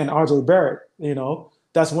and RJ Barrett. You know,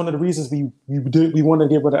 that's one of the reasons we wanted to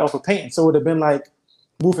get rid of Elfrid Payton. So it would have been like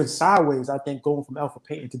moving sideways, I think, going from Elfrid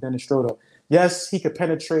Payton to Dennis Schroeder. Yes, he could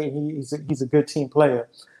penetrate. He's a good team player,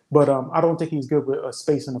 but I don't think he's good with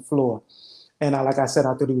space on the floor. And like I said,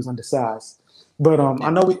 I thought he was undersized. But I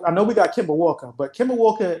know we got Kemba Walker, but Kemba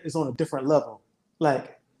Walker is on a different level.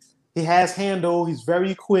 Like, he has handle. He's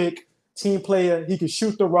very quick, team player. He can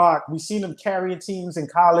shoot the rock. We've seen him carrying teams in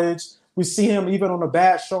college. We see him even on a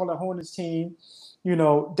bad Charlotte Hornets team. You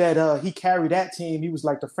know that he carried that team. He was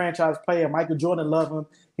like the franchise player. Michael Jordan loved him.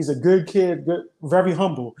 He's a good kid, very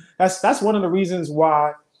humble. That's one of the reasons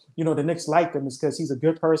why the Knicks like him, is because he's a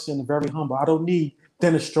good person and very humble. I don't need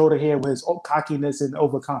Dennis Schroeder here with his cockiness and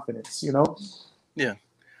overconfidence. Yeah.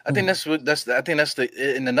 I think that's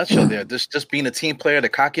the in the nutshell there. Just being a team player, the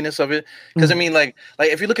cockiness of it. Because I mean, like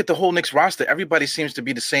if you look at the whole Knicks roster, everybody seems to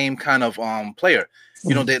be the same kind of player.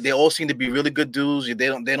 They all seem to be really good dudes. You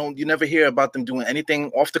never hear about them doing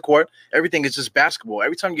anything off the court. Everything is just basketball.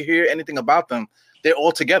 Every time you hear anything about them, they're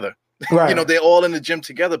all together. Right. They're all in the gym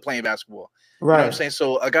together playing basketball. Right. You know what I'm saying?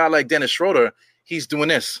 So a guy like Dennis Schroeder, he's doing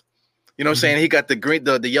this. You know what I'm saying? He got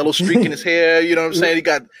the yellow streak in his hair. You know what I'm saying? He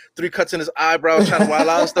got 3 cuts in his eyebrows, trying to wild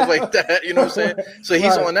out and stuff like that. You know what I'm saying? So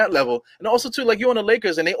he's on that level. And also, too, like, you're on the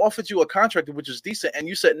Lakers and they offered you a contract which is decent, and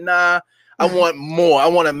you said, nah, I want more. I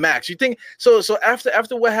want a max. You think so? So after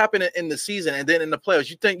what happened in the season and then in the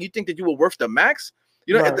playoffs, you think that you were worth the max?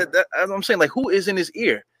 Right. I'm saying, like, who is in his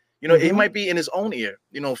ear? He might be in his own ear.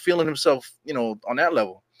 Feeling himself, on that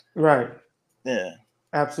level. Right. Yeah.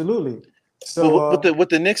 Absolutely. So with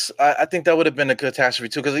the Knicks, I think that would have been a catastrophe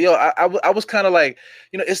too. Because I was kind of like,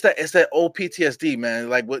 it's that old PTSD, man.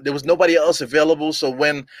 Like, there was nobody else available. So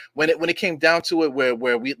when it came down to it, where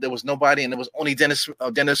there was nobody and there was only Dennis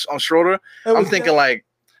on Schroeder, I'm thinking like,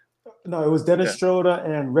 no, it was Dennis Schroeder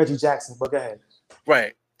and Reggie Jackson. But go ahead.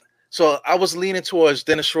 Right. So I was leaning towards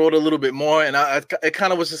Dennis Schroeder a little bit more, and it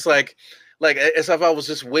kind of was just like as if I was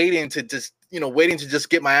just waiting to just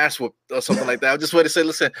get my ass whooped or something like that. I just waited to say,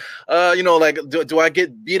 listen, do I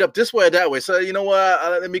get beat up this way or that way? So you know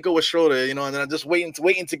what, let me go with Schroeder, and then I'm just waiting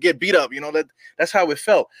to get beat up. That's how it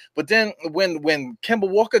felt. But then when Kemba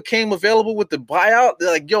Walker came available with the buyout,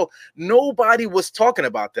 they're like, yo, nobody was talking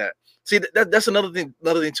about that. See, that's another thing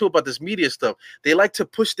too about this media stuff. They like to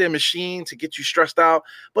push their machine to get you stressed out,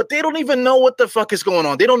 but they don't even know what the fuck is going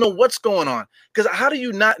on. They don't know what's going on. Because how do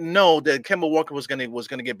you not know that Kemba Walker was gonna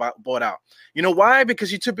get bought out? You know why?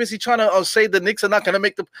 Because you're too busy trying to say the Knicks are not gonna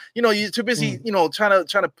make the. You're too busy, trying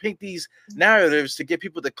to paint these narratives to get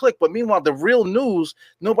people to click. But meanwhile, the real news,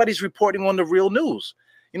 nobody's reporting on the real news.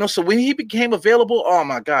 So when he became available, oh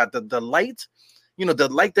my God, the light. The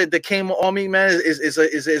light that came on me, man, is as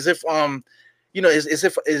if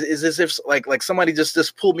as if like somebody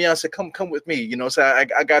just pulled me out and said, come with me, so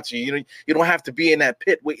I got you. You don't have to be in that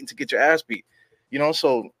pit waiting to get your ass beat,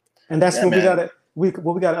 so. And that's what we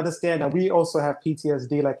gotta understand, that we also have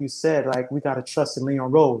PTSD, like you said. Like, we gotta trust in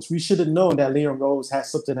Leon Rose. We should have known that Leon Rose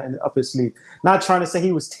has something up his sleeve. Not trying to say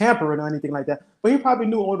he was tampering or anything like that, but he probably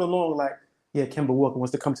knew all along, like, yeah, Kemba Walker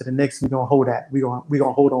wants to come to the Knicks. We're gonna hold that. We're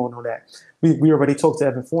gonna hold on that. We already talked to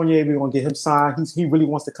Evan Fournier. We're gonna get him signed. He really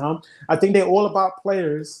wants to come. I think they're all about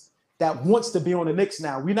players that wants to be on the Knicks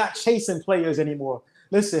now. We're not chasing players anymore.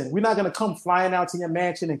 Listen, we're not gonna come flying out to your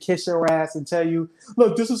mansion and kiss your ass and tell you,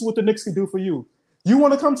 look, this is what the Knicks can do for you. You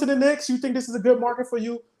want to come to the Knicks? You think this is a good market for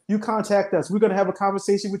you? You contact us. We're gonna have a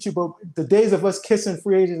conversation with you. But the days of us kissing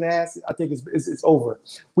free agent ass, I think it's over.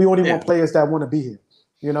 We only want players that want to be here.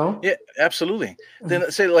 You know? Yeah, absolutely.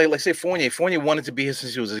 Then say say Fournier. Fournier wanted to be here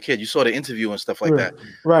since he was a kid. You saw the interview and stuff like Right. that.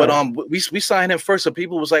 But Right. we signed him first, so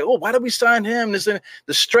people was like, oh, why did we sign him? This and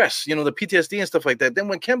the stress, the PTSD and stuff like that. Then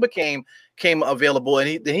when Kemba came available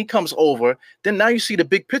and he comes over, then now you see the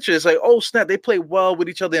big picture. It's like, oh snap, they play well with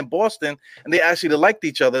each other in Boston, and they actually liked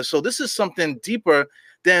each other. So this is something deeper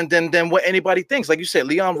than what anybody thinks. Like you said,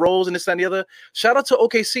 Leon Rose and this and the other. Shout out to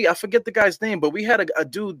OKC. I forget the guy's name, but we had a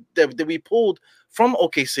dude that we pulled from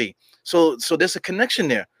OKC. So there's a connection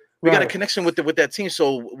there. We got a connection with that team.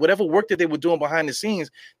 So whatever work that they were doing behind the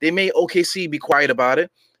scenes, they made OKC be quiet about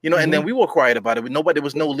it. And then we were quiet about it. There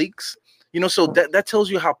was no leaks. So that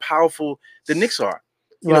tells you how powerful the Knicks are.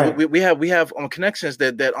 We have connections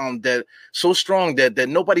that so strong that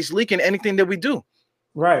nobody's leaking anything that we do.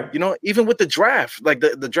 Right. Even with the draft, like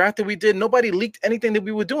the draft that we did, nobody leaked anything that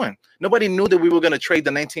we were doing. Nobody knew that we were going to trade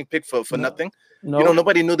the 19th pick for nothing. No.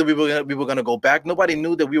 Nobody knew that we were going to go back. Nobody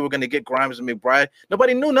knew that we were going to get Grimes and McBride.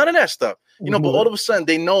 Nobody knew none of that stuff. But all of a sudden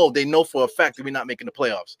they know for a fact that we're not making the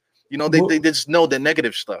playoffs. They just know the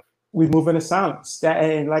negative stuff. We move into silence.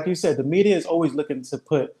 And like you said, the media is always looking to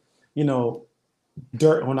put,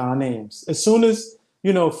 dirt on our names. As soon as,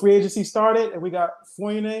 free agency started and we got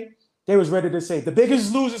Fournier, they was ready to say the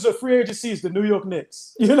biggest losers of free agency is the New York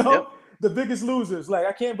Knicks. Yep. The biggest losers. Like,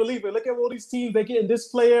 I can't believe it. Look at all these teams. They're getting this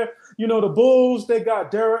player. The Bulls, they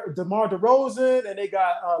got DeMar DeRozan, and they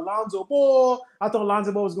got Lonzo Ball. I thought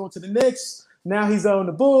Lonzo Ball was going to the Knicks. Now he's on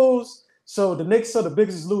the Bulls. So the Knicks are the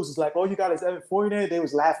biggest losers. Like, all you got is Evan Fournier. They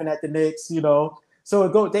was laughing at the Knicks, So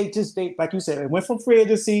they like you said, it went from free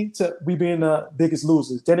agency to we being the biggest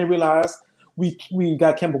losers. Then they realized we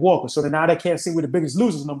got Kemba Walker. So now they can't say we're the biggest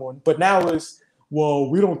losers no more. But now it's, well,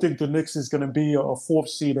 we don't think the Knicks is going to be a fourth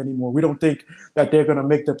seed anymore. We don't think that they're going to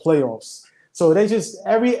make the playoffs. So they just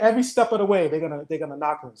every step of the way they're gonna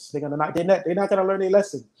knock us. They're not going to learn their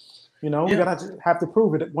lesson. We're gonna have to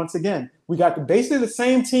prove it once again. We got basically the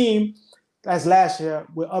same team as last year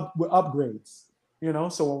with upgrades.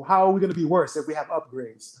 So how are we going to be worse if we have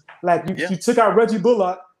upgrades? Like you took out Reggie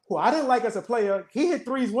Bullock, who I didn't like as a player. He hit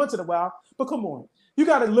threes once in a while, but come on. You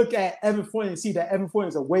got to look at Evan Fournier and see that Evan Fournier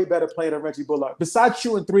is a way better player than Reggie Bullock. Besides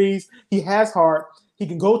shooting threes, he has heart. He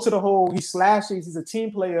can go to the hole. He slashes. He's a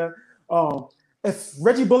team player. If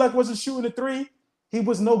Reggie Bullock wasn't shooting a three, he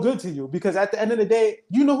was no good to you because at the end of the day,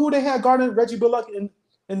 you know who they had guarding Reggie Bullock in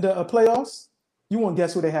the playoffs? You won't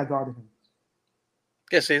guess who they had guarding him.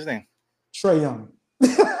 Guess his name. Trae Young.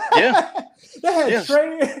 Yeah. They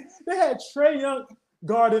had Trae Young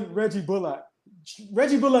guarding Reggie Bullock.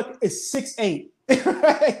 Reggie Bullock is 6'8",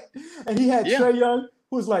 right? And he had Trae Young,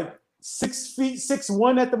 who's like 6 feet,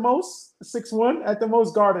 6'1" at the most, 6'1" at the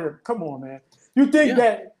most guarding him. Come on, man. You think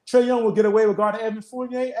that Trae Young will get away with guarding Evan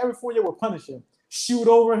Fournier? Evan Fournier will punish him, shoot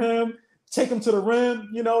over him, take him to the rim,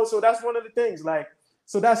 So that's one of the things.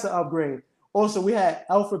 So that's an upgrade. Also, we had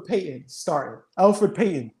Elfrid Payton starting. Elfrid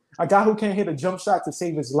Payton, a guy who can't hit a jump shot to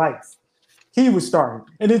save his life. He was starting.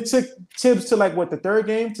 And it took Tibbs to the third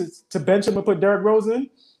game to bench him and put Derrick Rose in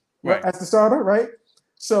as the starter, right?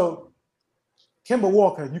 So Kemba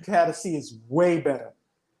Walker, you had to see, is way better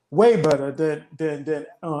than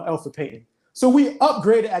Elfrid Payton. So we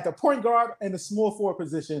upgraded at the point guard and the small forward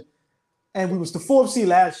position, and we was the 4th seed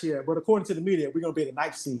last year. But according to the media, we're gonna be the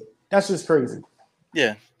 9th seed. That's just crazy.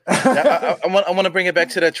 Yeah. I want to bring it back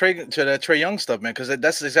to that Trae Young stuff, man, because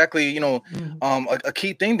that's exactly a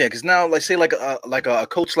key thing there. Because now, like a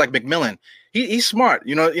coach like McMillan, he's smart.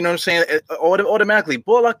 You know what I'm saying? Automatically,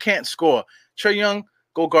 Bullock can't score. Trae Young,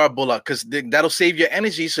 go guard Bullock because that'll save your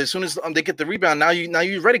energy. So as soon as they get the rebound, now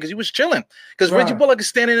you're ready because he was chilling. Because Reggie Bullock is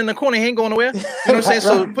standing in the corner, he ain't going nowhere. You know what I'm saying?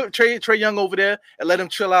 So put Trae Young over there and let him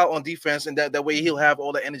chill out on defense, and that way he'll have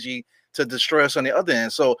all the energy to destroy us on the other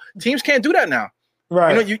end. So teams can't do that now.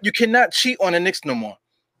 Right. You cannot cheat on the Knicks no more.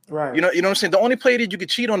 Right. You know what I'm saying? The only player that you could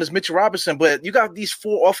cheat on is Mitchell Robinson, but you got these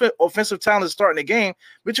 4 offensive talents starting the game.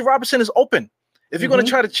 Mitchell Robinson is open. If you're going to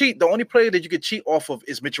try to cheat, the only player that you could cheat off of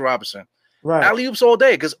is Mitchell Robinson. Right. Alley-oops all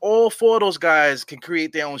day because all 4 of those guys can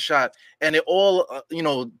create their own shot, and they're all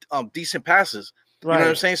decent passes. Right. You know what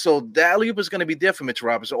I'm saying? So the alley-oop is going to be there for Mitchell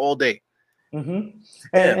Robinson all day. Mm-hmm.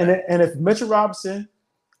 And if Mitchell Robinson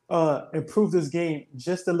improved his game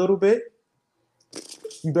just a little bit,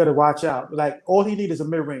 you better watch out. Like, all he needs is a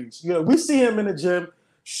mid-range. We see him in the gym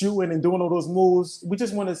shooting and doing all those moves. We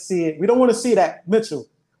just want to see it. We don't want to see that, Mitchell.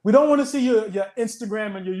 We don't want to see your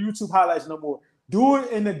Instagram and your YouTube highlights no more. Do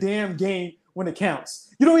it in the damn game when it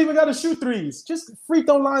counts. You don't even got to shoot threes. Just free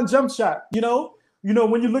throw line jump shot. When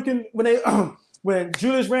you're looking, when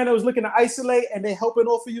Julius Randle was looking to isolate and they helping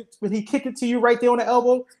off of you, when he kick it to you right there on the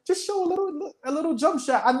elbow, just show a little jump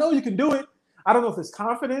shot. I know you can do it. I don't know if it's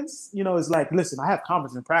confidence. It's like, listen, I have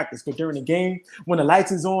confidence in practice, but during the game, when the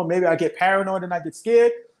lights is on, maybe I get paranoid and I get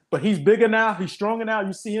scared. But he's bigger now. He's stronger now.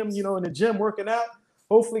 You see him, in the gym working out.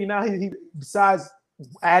 Hopefully now he besides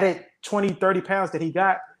added 20, 30 pounds that he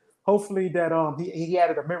got, hopefully that he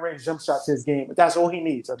added a mid-range jump shot to his game. But that's all he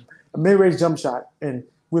needs, a mid-range jump shot, and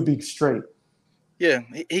we'll be straight. Yeah,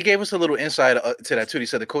 he gave us a little insight to that too. He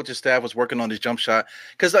said the coaching staff was working on his jump shot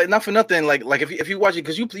because, like, not for nothing, like if you watch it,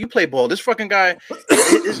 because you play ball, this fucking guy,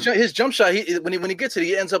 his jump shot, when he gets it,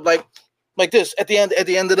 he ends up like this at the end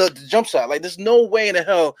of the jump shot. Like, there's no way in the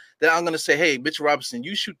hell that I'm gonna say, hey, Mitchell Robinson,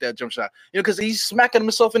 you shoot that jump shot, because he's smacking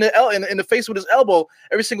himself in the face with his elbow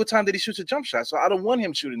every single time that he shoots a jump shot. So I don't want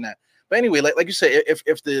him shooting that. But anyway, like you said,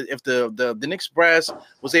 if the Knicks brass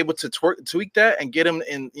was able to tweak that and get him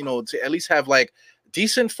in, to at least have like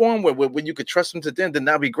decent form where you could trust him to then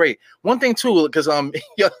that'd be great. One thing too, because me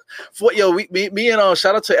and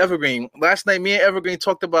shout out to Evergreen. Last night, me and Evergreen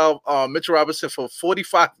talked about Mitchell Robinson for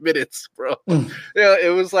 45 minutes, bro. Yeah,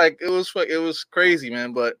 it was crazy,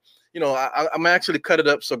 man. But I'm actually cut it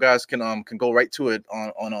up so guys can go right to it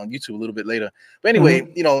on YouTube a little bit later. But anyway,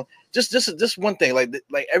 just one thing,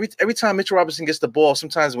 like every time Mitchell Robinson gets the ball,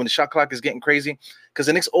 sometimes when the shot clock is getting crazy, because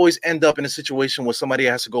the Knicks always end up in a situation where somebody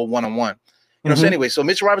has to go one-on-one. So anyway, so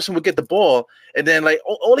Mitchell Robinson would get the ball, and then like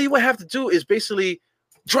all he would have to do is basically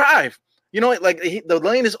drive. The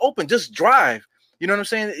lane is open, just drive. You know what I'm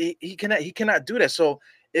saying? He cannot do that. So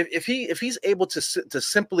if he's able to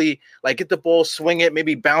simply like get the ball, swing it,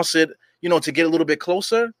 maybe bounce it, to get a little bit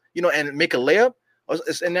closer, and make a layup,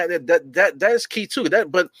 and that is key too.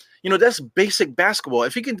 But that's basic basketball.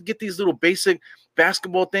 If he can get these little basic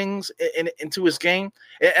basketball things into his game,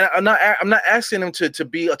 and I'm not asking him to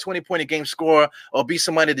be a 20-point a game scorer or be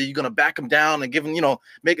somebody that you're gonna back him down and give him,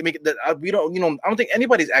 make it that we don't, I don't think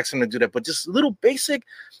anybody's asking him to do that, but just little basic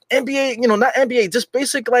NBA, not NBA, just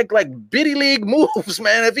basic like biddy league moves,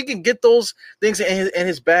 man. If he can get those things in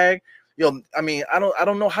his bag, I mean, I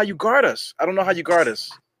don't know how you guard us. I don't know how you guard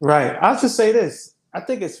us. Right. I'll just say this. I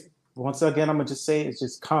think it's, once again, I'm gonna just say it's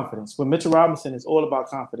just confidence. With Mitchell Robinson, it's all about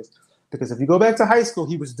confidence. Because if you go back to high school,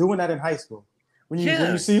 he was doing that in high school. When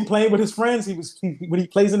you see him playing with his friends, when he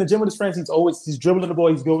plays in the gym with his friends, he's dribbling the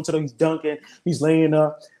ball, he's going to them, he's dunking, he's laying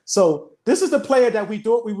up. So this is the player that we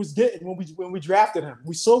thought we was getting when we drafted him.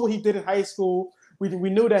 We saw what he did in high school. We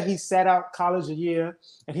knew that he sat out college a year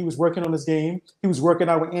and he was working on his game. He was working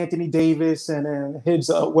out with Anthony Davis and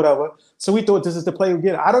Hibbs, whatever. So we thought this is the player we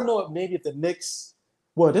get. I don't know if the Knicks,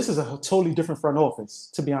 well, this is a totally different front office,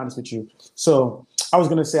 to be honest with you. So I was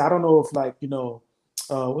gonna say, I don't know if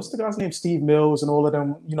what's the guy's name, Steve Mills and all of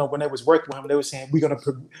them, when they was working with him, they were saying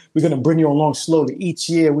we're gonna bring you along slowly. Each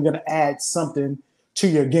year we're gonna add something to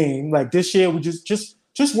your game. Like this year, we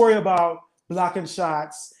just worry about blocking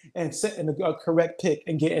shots and setting a correct pick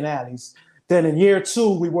and getting alleys. Then in year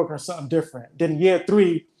 2, we work on something different. Then in year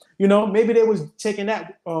 3, maybe they was taking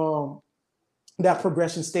that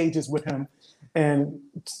progression stages with him, and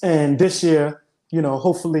this year,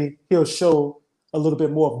 hopefully he'll show a little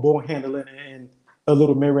bit more of ball handling and a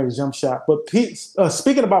little mid-range jump shot. But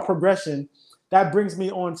speaking about progression, that brings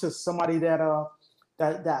me on to somebody that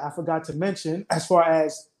I forgot to mention as far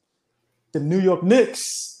as the New York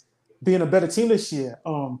Knicks being a better team this year.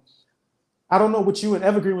 I don't know what you and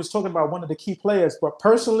Evergreen was talking about, one of the key players, but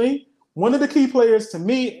personally, one of the key players to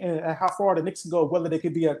me and how far the Knicks can go, whether they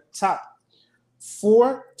could be a top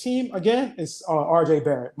 4 team again, is RJ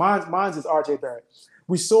Barrett. Mine's is RJ Barrett.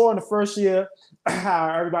 We saw in the first year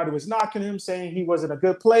how everybody was knocking him, saying he wasn't a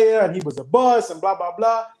good player and he was a bust and blah, blah,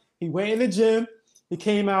 blah. He went in the gym, he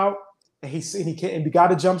came out, and he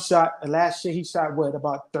got a jump shot. And last year he shot,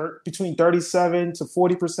 about between 37 to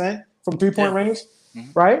 40% from three-point range,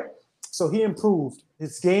 right? So he improved.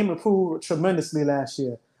 His game improved tremendously last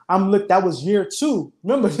year. That was year 2.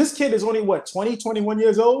 Remember, this kid is only, 20, 21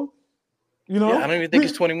 years old? Yeah, I don't even think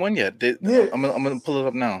he's 21 yet. I'm gonna pull it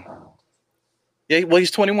up now. Yeah, well,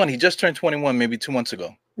 he's 21. He just turned 21 maybe 2 months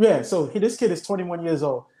ago. Yeah, so this kid is 21 years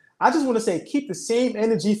old. I just want to say, keep the same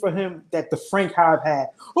energy for him that the Frank Hive had.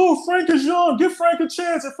 Oh, Frank is young. Give Frank a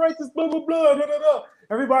chance. And Frank is blah, blah, blah, blah, blah, blah.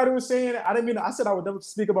 Everybody was saying, I said I would never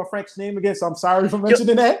speak about Frank's name again, so I'm sorry for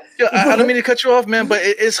mentioning that. I don't mean to cut you off, man, but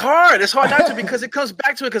it's hard. It's hard not to, because it comes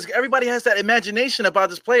back to it, because everybody has that imagination about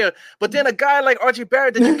this player. But then a guy like RJ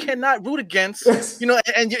Barrett that you cannot root against,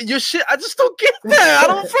 and your shit, I just don't get that. I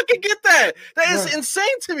don't fucking get that. That is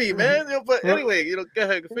insane to me, man. But anyway, go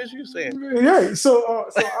ahead, finish what you're saying. Yeah, so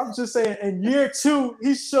I'm just saying, in year 2,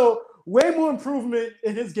 he showed way more improvement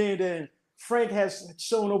in his game than Frank has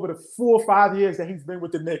shown over the 4 or 5 years that he's been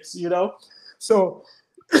with the Knicks, So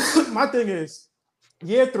my thing is,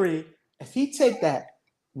 year 3, if he take that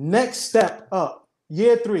next step up,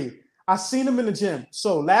 year 3, I seen him in the gym.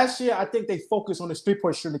 So last year, I think they focused on his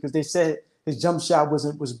 3-point shooting because they said his jump shot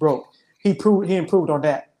was broke. He improved on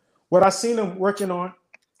that. What I seen him working on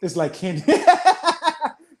is like Candy.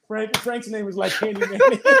 Frank's name is like Candy Man.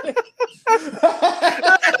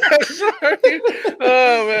 Sorry.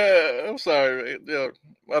 Oh man, I'm sorry. Man. Yo,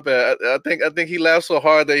 my bad. I think he laughed so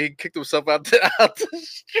hard that he kicked himself out the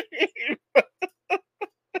stream.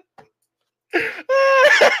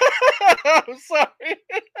 I'm sorry.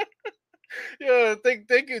 Yo,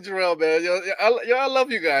 thank you, Jarrell, man. I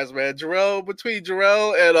love you guys, man. Between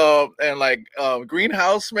Jarrell and like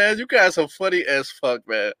Greenhouse, man, you guys are funny as fuck,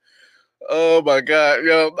 man. Oh my god,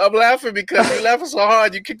 yo, I'm laughing because you're laughing so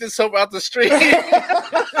hard you kicked yourself out the street.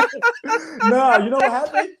 No, you know what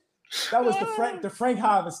happened? That was the Frank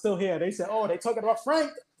Hive is still here. They said, "Oh, they talking about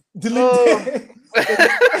Frank." Delete.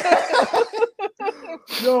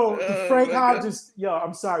 Yo, the Frank Hive just. Yo,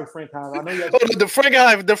 I'm sorry, Frank Hive. I know you. The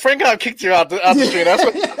Frank Hive kicked you out the street. That's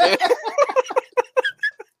what.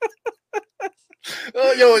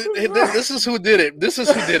 Yo, this is who did it.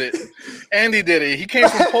 Andy did it. He came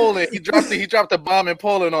from Poland. He dropped a bomb in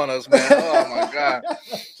Poland on us, man. Oh my god.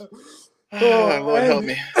 Oh, Lord help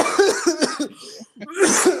me.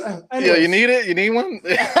 Yo, you need it? You need one?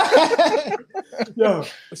 Yo,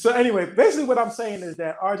 so anyway, basically what I'm saying is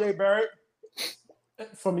that RJ Barrett,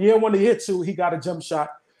 from year 1 to year 2, he got a jump shot.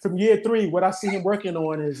 From year 3, what I see him working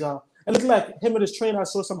on is it looks like him and his trainer. I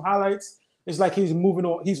saw some highlights. It's like he's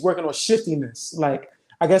working on shiftiness. Like,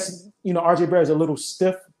 I guess, RJ Barrett's a little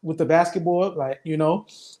stiff with the basketball. Like, he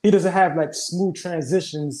doesn't have like smooth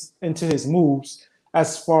transitions into his moves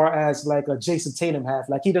as far as like a Jason Tatum have.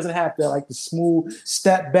 Like, he doesn't have the smooth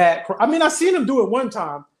step back. I mean, I seen him do it one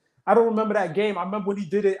time. I don't remember that game. I remember when he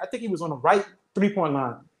did it. I think he was on the right 3-point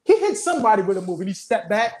line. He hit somebody with a move and he stepped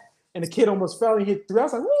back and the kid almost fell and he hit 3. I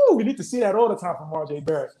was like, woo, we need to see that all the time from RJ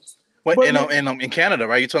Barrett. What, in Canada,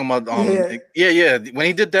 right? You're talking about yeah. When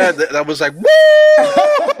he did that was like,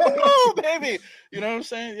 woo, baby. You know what I'm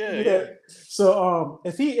saying? Yeah. So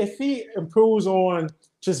if he improves on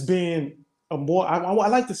just being a more, I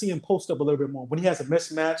like to see him post up a little bit more. When he has a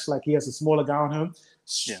mismatch, like he has a smaller guy on him,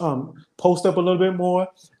 post up a little bit more,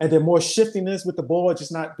 and then more shiftiness with the ball,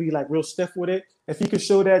 just not be like real stiff with it. If he could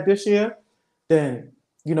show that this year, then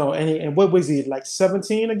and what was he, like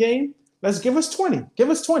 17 a game? Let's give us 20.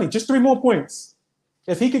 Give us 20. Just 3 more points.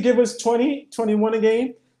 If he could give us 20, 21 a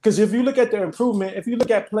game, because if you look at the improvement, if you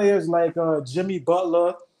look at players like Jimmy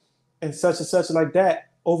Butler and such like that,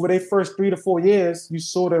 over their first 3 to 4 years, you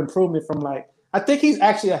saw the improvement from I think he's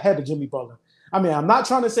actually ahead of Jimmy Butler. I mean, I'm not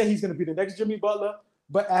trying to say he's going to be the next Jimmy Butler,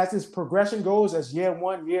 but as his progression goes, as year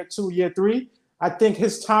 1, year 2, year 3, I think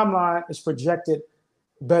his timeline is projected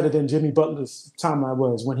better than Jimmy Butler's timeline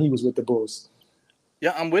was when he was with the Bulls.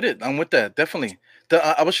 Yeah, I'm with it. I'm with that. Definitely.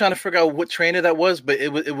 I was trying to figure out what trainer that was, but it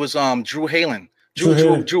was Drew Hanlen. Drew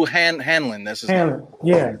Hanlen. That's his name.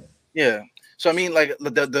 Yeah. Yeah. So I mean, like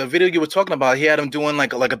the video you were talking about, he had him doing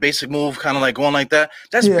like a basic move, kind of like going like that.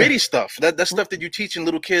 That's bitty stuff. That's stuff that you're teaching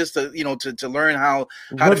little kids to to learn how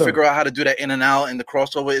to figure out how to do that in and out, and the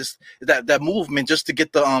crossover is that movement just to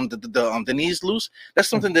get the knees loose. That's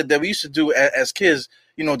something that we used to do as kids,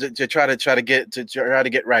 to try to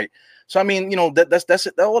get right. So I mean, that's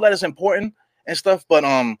all that is important and stuff. But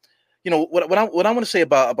what I want to say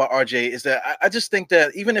about RJ is that I just think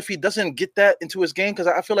that even if he doesn't get that into his game, because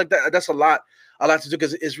I feel like that's a lot to do,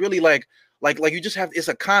 because it's really like you just have, it's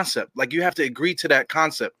a concept. Like you have to agree to that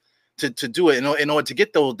concept to do it in order to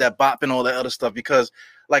get that bop and all that other stuff. Because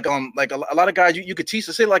like a lot of guys you could teach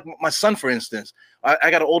to say, like my son, for instance.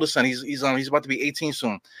 I got an older son. He's about to be 18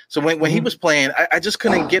 soon. So when he was playing, I just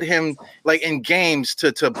couldn't get him like in games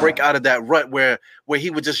to break out of that rut where he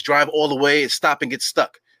would just drive all the way and stop and get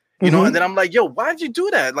stuck. And then I'm like, yo, why did you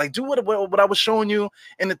do that? Like, do what I was showing you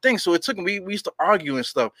in the thing. So it took me. We used to argue and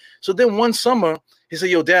stuff. So then one summer, he said,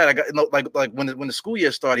 yo, Dad, I got like when the school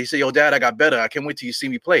year started, he said, yo, Dad, I got better. I can't wait till you see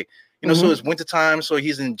me play. So it's winter time, so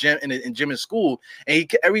he's in gym in school,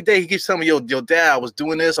 and every day he keeps telling me, yo, Dad, I was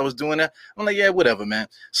doing this, I was doing that. I'm like, yeah, whatever, man.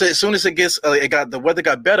 So as soon as the weather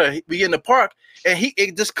got better, we get in the park, and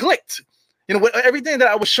it just clicked. Everything that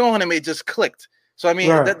I was showing him, it just clicked. So I mean,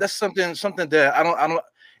 that's something that I don't.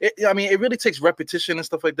 It really takes repetition and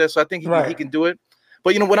stuff like that. So I think he can do it.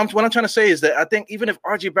 But what I'm trying to say is that I think even if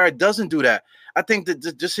RJ Barrett doesn't do that, I think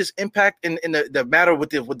that just his impact in the matter with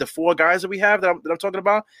the 4 guys that we have that I'm talking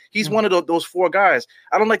about, he's one of those 4 guys.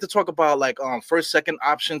 I don't like to talk about like first, second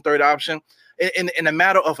option, third option in a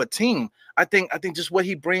matter of a team. I think just what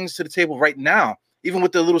he brings to the table right now even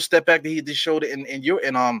with the little step back that he just showed in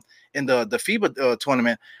the FIBA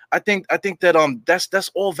tournament. I think that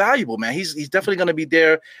that's all valuable, man. He's definitely going to be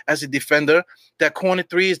there as a defender. That corner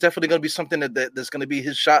three is definitely going to be something that's going to be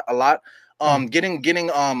his shot a lot. Getting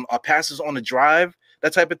passes on the drive,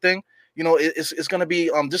 that type of thing. You know, it's going to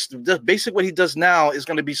be just basic what he does now is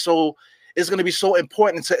going to be so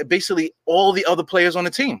important to basically all the other players on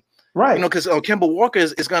the team. Right. You know, because Kemba Walker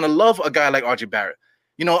is going to love a guy like RJ Barrett.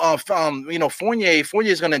 You know, Fournier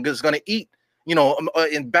is gonna eat. You know,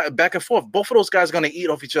 in back and forth. Both of those guys are gonna eat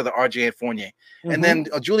off each other, RJ and Fournier. And then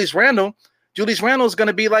Julius Randle is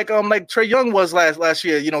gonna be like Trae Young was last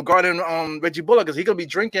year. You know, guarding Reggie Bullock, because he gonna be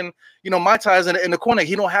drinking Mai Tais in the corner.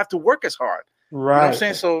 He don't have to work as hard. Right. You know what I'm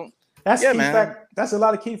saying? So that's key that's a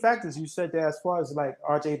lot of key factors you said there, as far as like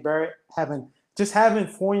RJ Barrett having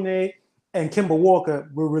Fournier and Kemba Walker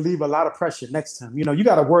will relieve a lot of pressure next time. You know, you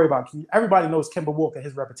got to worry about, everybody knows Kemba Walker,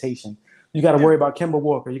 his reputation. You got to worry about Kemba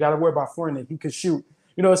Walker. You got to worry about Fournier. He could shoot.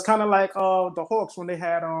 You know, it's kind of like the Hawks when they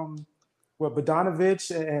had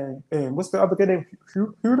Bogdanovich and what's the other guy named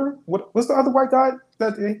Huerter? What's the other white guy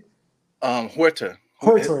that they? Huerter.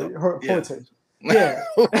 Yeah.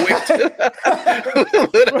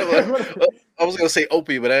 I was gonna say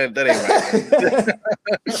Opie, but that ain't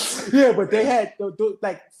right. Yeah, but they had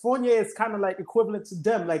like Fournier is kind of like equivalent to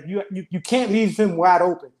them. Like you can't leave him wide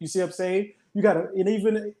open. You see what I'm saying? You gotta, and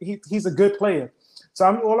even he's a good player. So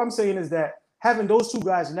all I'm saying is that having those two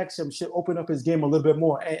guys next to him should open up his game a little bit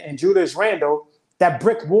more. And Julius Randle, that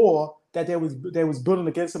brick wall that they was building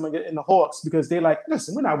against him in the Hawks, because they're like,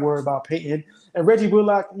 listen, we're not worried about Payton. And Reggie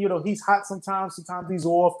Bullock, you know, he's hot sometimes he's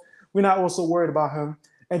off. We're not also worried about him.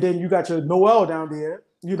 And then you got your Noel down there.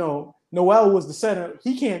 You know, Noel was the center.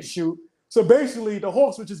 He can't shoot. So basically, the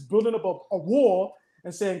Hawks were just building up a wall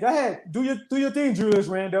and saying, go ahead, do your thing, Julius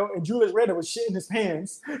Randle. And Julius Randle was shitting his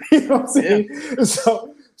pants. You know what I'm saying? Yeah.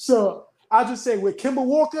 So I'll just say, with Kemba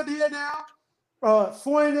Walker there now,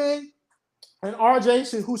 Fournier and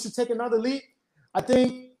RJ, who should take another leap, I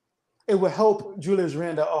think it will help Julius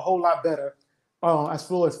Randle a whole lot better as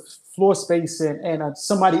floor space and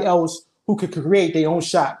somebody else who could create their own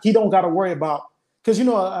shot. He don't got to worry about, because, you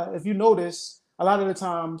know, if you notice, a lot of the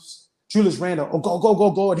times Julius Randle,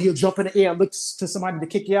 go, and he'll jump in the air and look to somebody to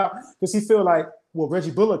kick you out, because he feel like, well,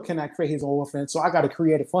 Reggie Bullock cannot create his own offense, so I got to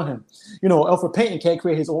create it for him. You know, Elfrid Payton can't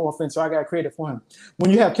create his own offense, so I got to create it for him.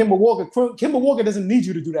 When you have Kemba Walker doesn't need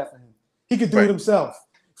you to do that for him. He could do it himself.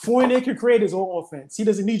 Fournier can create his own offense. He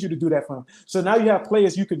doesn't need you to do that for him. So now you have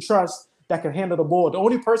players you can trust that can handle the ball. The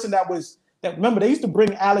only person remember, they used to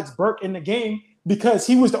bring Alex Burke in the game because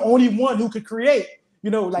he was the only one who could create. You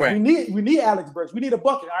know, like we need Alex Burks. We need a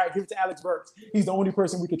bucket. All right, give it to Alex Burks. He's the only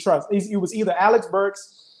person we could trust. It was either Alex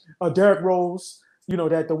Burks or Derrick Rose, you know,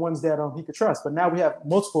 that the ones that he could trust. But now we have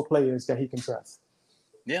multiple players that he can trust.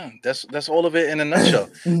 Yeah, that's all of it in a nutshell.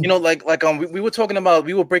 You know, we were talking about,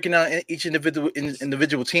 we were breaking down each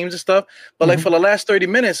individual teams and stuff, but like for the last 30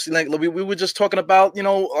 minutes, like we were just talking about, you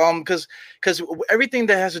know, because everything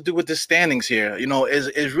that has to do with the standings here, you know,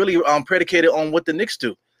 is really predicated on what the Knicks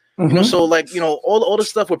do. You know, so like, you know, all the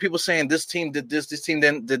stuff where people saying this team did this team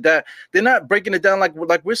then did that, they're not breaking it down like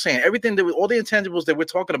we're saying. Everything all the intangibles that we're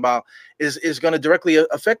talking about is going to directly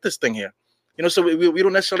affect this thing here. You know, so we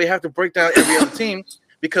don't necessarily have to break down every other team,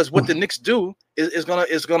 because what the Knicks do is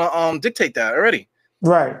gonna dictate that already.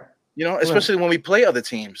 Right. You know, especially when we play other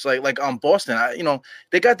teams like Boston. You know,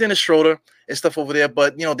 they got Dennis Schroeder and stuff over there,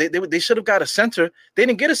 but you know, they should have got a center. They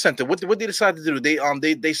didn't get a center. What they decided to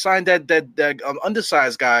do? They signed that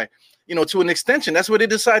undersized guy, you know, to an extension. That's what they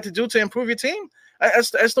decided to do to improve your team. I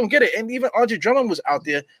just don't get it. And even Andre Drummond was out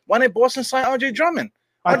there. Why didn't Boston sign Andre Drummond?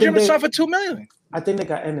 Andre Drummond signed for $2 million. I think they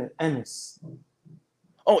got Ennis.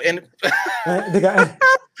 Oh, and they got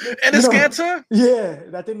Ennis Cantor? Yeah,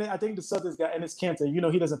 I think the Celtics got Ennis Cantor. You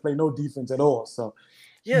know, he doesn't play no defense at all. So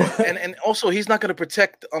yeah, and also he's not going to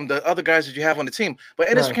protect the other guys that you have on the team. But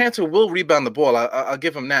Ennis Cantor will rebound the ball. I'll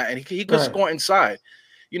give him that, and he could score inside.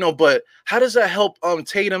 You know, but how does that help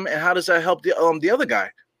Tatum, and how does that help the other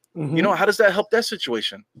guy? You know, how does that help that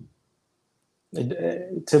situation?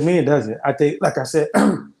 To me, it doesn't. I think, like I said.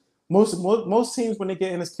 Most teams, when they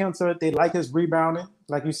get Ennis Cantor, they like his rebounding,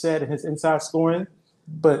 like you said, and his inside scoring.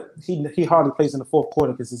 But he hardly plays in the fourth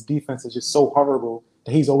quarter because his defense is just so horrible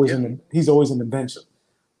that he's always on the bench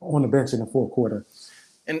in the fourth quarter.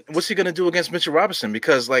 And what's he gonna do against Mitchell Robinson?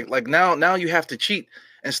 Because like now you have to cheat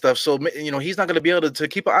and stuff. So you know, he's not gonna be able to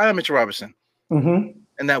keep an eye on Mitchell Robinson.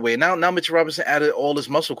 In that way. Now Mitchell Robinson added all his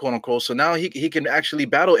muscle, quote unquote. So now he can actually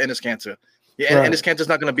battle Ennis Cantor. Yeah, and Ennis Cantor's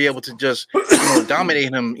not going to be able to just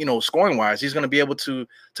dominate him, you know, scoring wise. He's going to be able to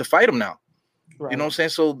fight him now. Right. You know what I'm saying?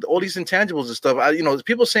 So all these intangibles and stuff.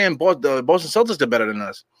 People saying the Boston Celtics are better than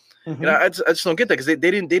us. Mm-hmm. I just don't get that because they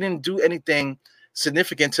didn't do anything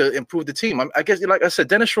significant to improve the team. I guess, like I said,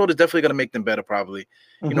 Dennis Schroeder is definitely going to make them better, probably.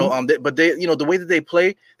 Mm-hmm. But they, the way that they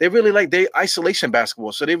play, they really like they isolation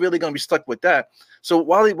basketball, so they're really going to be stuck with that. So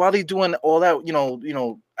while they doing all that,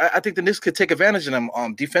 I think the Knicks could take advantage of them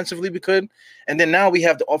defensively. We could, and then now we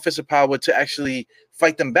have the offensive power to actually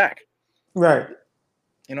fight them back. Right.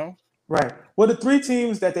 Right. Well, the three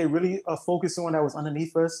teams that they really are focused on that was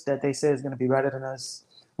underneath us that they say is going to be better than us.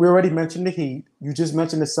 We already mentioned the Heat. You just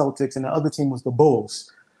mentioned the Celtics, and the other team was the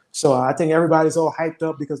Bulls. So I think everybody's all hyped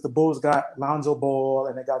up because the Bulls got Lonzo Ball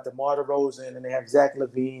and they got DeMar DeRozan and they have Zach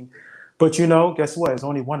LaVine. But guess what? It's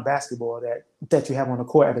only one basketball that you have on the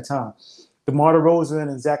court at a time. DeMar DeRozan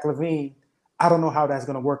and Zach LaVine, I don't know how that's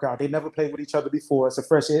going to work out. They never played with each other before. It's a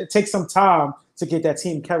fresh year. It takes some time to get that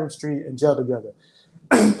team chemistry and gel together.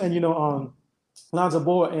 And Lonzo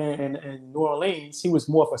Ball in New Orleans, he was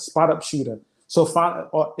more of a spot-up shooter. So are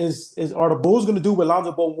the Bulls going to do what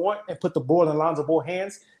Lonzo Ball want and put the ball in Lonzo Ball's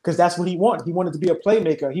hands? Because that's what he wanted. He wanted to be a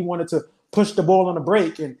playmaker. He wanted to push the ball on the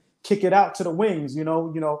break and kick it out to the wings.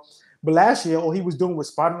 But last year, all he was doing was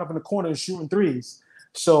spotting up in the corner and shooting threes.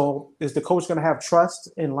 So is the coach going to have trust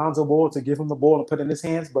in Lonzo Ball to give him the ball and put it in his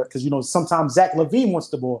hands? But because sometimes Zach LaVine wants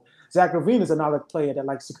the ball. Zach LaVine is another player that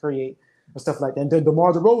likes to create and stuff like that. And then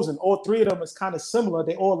DeMar DeRozan, all three of them is kind of similar.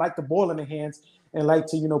 They all like the ball in their hands and like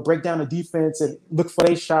to, break down the defense and look for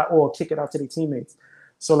their shot or kick it out to their teammates.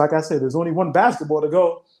 So like I said, there's only one basketball to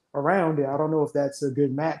go around there. I don't know if that's a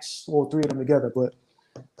good match, all three of them together, but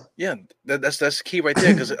yeah, that's key right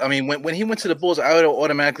there. Because I mean, when he went to the Bulls, I would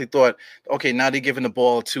automatically thought, okay, now they're giving the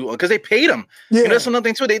ball to because they paid him. Yeah. That's another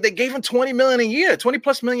thing too. They gave him $20 million a year,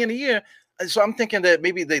 $20+ million a year. So I'm thinking that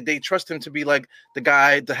maybe they trust him to be like the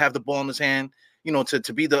guy to have the ball in his hand,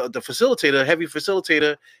 to be the facilitator, heavy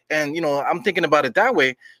facilitator. And, I'm thinking about it that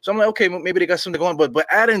way. So I'm like, okay, maybe they got something going. But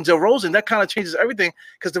adding DeRozan, that kind of changes everything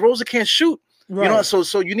because DeRozan can't shoot. Right.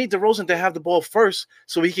 So you need DeRozan to have the ball first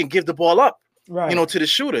so he can give the ball up, right. To the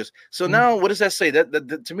shooters. So now what does that say?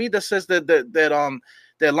 That to me, that says that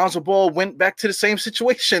Lonzo Ball went back to the same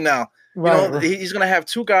situation now. Right. He's going to have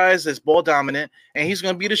two guys that's ball dominant, and he's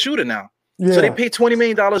going to be the shooter now. Yeah. So they paid $20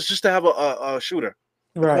 million just to have a shooter,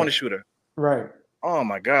 a corner shooter. Right. Oh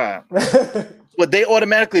my God. But they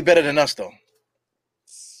automatically better than us, though.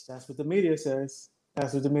 That's what the media says.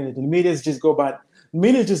 That's what the media just go by. The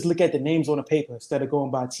media just look at the names on the paper instead of going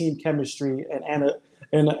by team chemistry and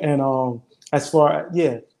as far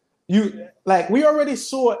we already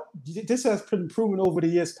saw this has been proven over the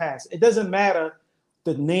years past. It doesn't matter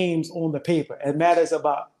the names on the paper. It matters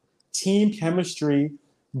about team chemistry,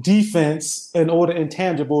 defense, and all the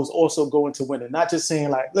intangibles also go into winning. Not just saying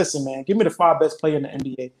like, listen, man, give me the 5 best player in the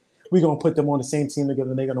NBA. We're going to put them on the same team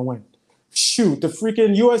together and they're going to win. Shoot, the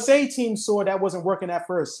freaking USA team saw that wasn't working at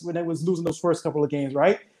first when they was losing those first couple of games,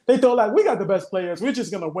 right? They thought like, we got the best players. We're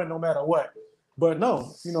just going to win no matter what. But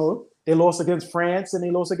no, they lost against France and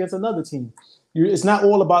they lost against another team. It's not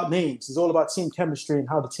all about names. It's all about team chemistry and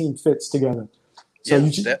how the team fits together. So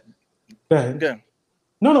go ahead. Good.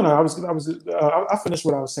 No. I finished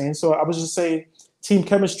what I was saying. So I was just saying, team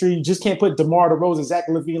chemistry. You just can't put DeMar DeRozan, Zach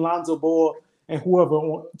LaVine, Lonzo Ball, and whoever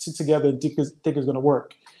together and think it's going to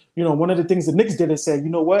work. One of the things the Knicks did is say, you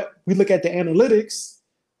know what? We look at the analytics,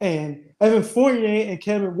 and Evan Fournier and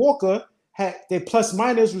Kevin Walker had their plus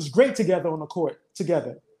minus was great together on the court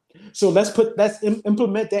together. So let's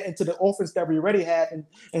implement that into the offense that we already have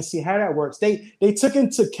and see how that works. They took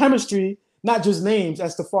into chemistry, not just names,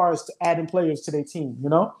 as far as adding players to their team,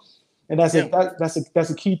 and that's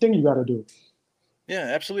a key thing you got to do.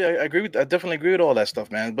 Yeah, absolutely. I definitely agree with all that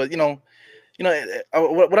stuff, man. But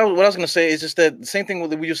what I was going to say is just that the same thing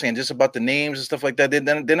with what you're saying, just about the names and stuff like that.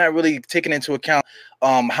 They're not really taking into account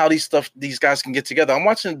how these guys can get together. I'm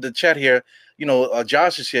watching the chat here.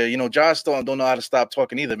 Josh is here. Josh don't know how to stop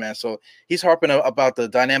talking either, man. So he's harping about the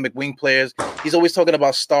dynamic wing players. He's always talking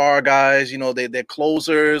about star guys. They're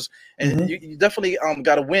closers, and you definitely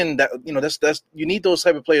got to win. That that's you need those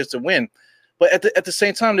type of players to win. But at the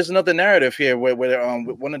same time, there's another narrative here where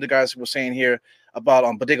one of the guys was saying here about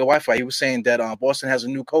Bodega Wi-Fi. He was saying that Boston has a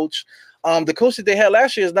new coach. The coach that they had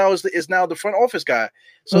last year is now the front office guy.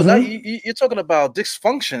 So now you're talking about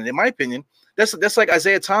dysfunction, in my opinion. That's like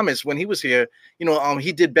Isaiah Thomas when he was here.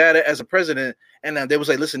 He did bad as a president, and they was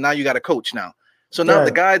like, listen, now you got a coach now. So now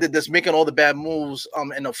the guy that's making all the bad moves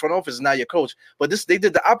in the front office is now your coach. But they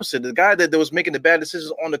did the opposite. The guy that was making the bad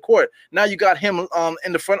decisions on the court, now you got him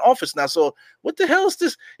in the front office now. So what the hell is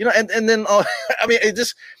this? And then I mean,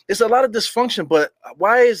 it's a lot of dysfunction. But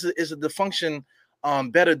why is it the function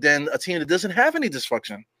better than a team that doesn't have any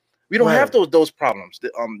dysfunction. We don't Right. have those problems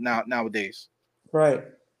nowadays. Right.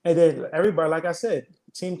 And then everybody, like I said,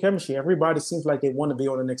 team chemistry. Everybody seems like they want to be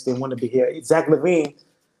on the Knicks. They want to be here. Zach LaVine.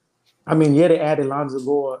 I mean, yeah, they added Lonzo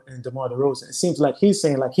Ball and DeMar DeRozan. It seems like he's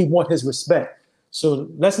saying like he want his respect. So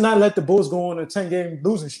let's not let the Bulls go on a 10-game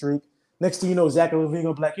losing streak. Next thing you know, Zach LaVine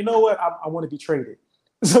gonna be like, you know what? I want to be traded.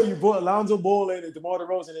 So you brought Lonzo Ball in and DeMar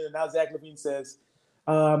DeRozan in, and now Zach LaVine says,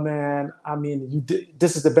 man, I mean,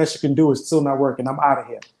 this is the best you can do. It's still not working. I'm out of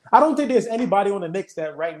here. I don't think there's anybody on the Knicks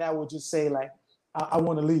that right now would just say like, I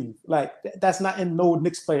want to leave. Like that's not in no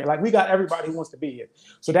Knicks player. Like we got everybody who wants to be here,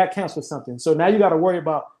 so that counts for something. So now you got to worry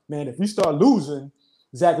about, man, if we start losing,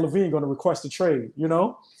 Zach LaVine going to request a trade, you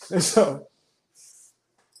know. And so,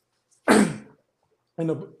 and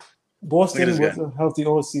the Boston was a healthy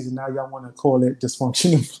all season. Now y'all want to call it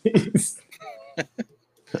dysfunctional, please.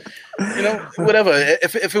 You know, whatever.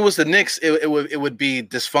 If it was the Knicks, it would be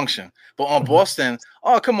dysfunction. But on Boston,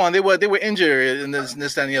 oh come on, they were injured and this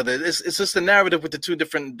that and the other. It's just a narrative with the two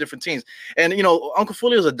different teams. And you know, Uncle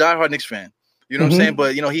Fulio is a diehard Knicks fan. You know what I'm saying?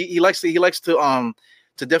 But you know, he likes to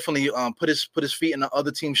definitely put his feet in the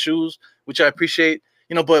other team's shoes, which I appreciate.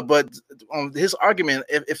 You know, but his argument,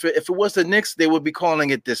 if it was the Knicks, they would be calling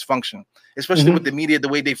it dysfunction, especially with the media, the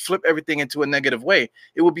way they flip everything into a negative way.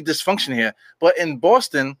 It would be dysfunction here. But in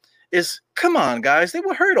Boston, come on, guys, they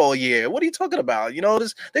were hurt all year. What are you talking about? You know,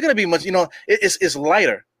 they're gonna be much. You know, it's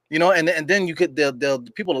lighter. You know, and then you could they'll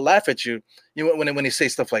people will laugh at you. You know, when they say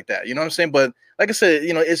stuff like that. You know what I'm saying? But like I said,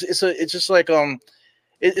 you know, it's just like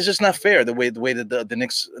it's just not fair the way that the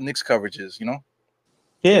Knicks coverage is. You know.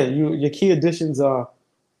 Yeah, your key additions are.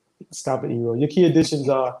 Stop it, Eero. Your key additions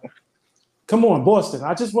are. Come on, Boston.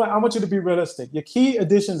 I want you to be realistic. Your key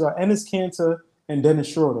additions are Enes Kanter and Dennis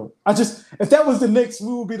Schroeder. If that was the Knicks,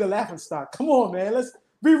 we would be the laughing stock. Come on, man. Let's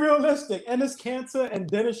be realistic. Enes Kanter and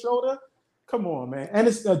Dennis Schroeder. Come on, man.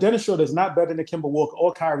 Dennis Schroeder is not better than Kemba Walker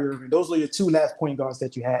or Kyrie Irving. Those are your two last point guards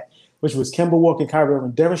that you had, which was Kemba Walker and Kyrie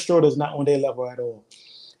Irving. Dennis Schroeder is not on their level at all.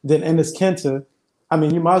 Then Enes Kanter. I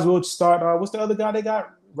mean, you might as well start. What's the other guy they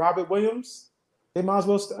got? Robert Williams. They might as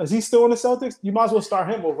well. Is he still on the Celtics? You might as well start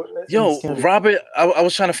him over. Yo, Robert. I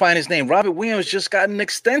was trying to find his name. Robert Williams just got an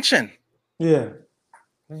extension. Yeah.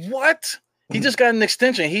 What? He just got an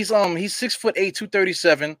extension. He's 6'8",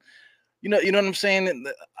 237. You know what I'm saying?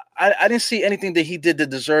 I didn't see anything that he did to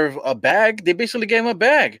deserve a bag. They basically gave him a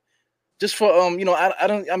bag, just for you know.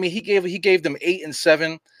 I mean, he gave them 8 and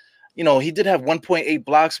 7. You know, he did have 1.8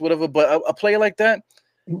 blocks, whatever. But a player like that,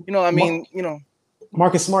 you know, I mean, you know.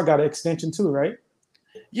 Marcus Smart got an extension too, right?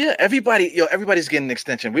 Yeah, everybody's getting an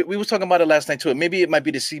extension. We were talking about it last night too. Maybe it might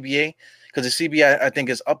be the CBA, because the CBA I think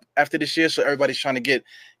is up after this year, so everybody's trying to get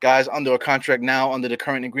guys under a contract now under the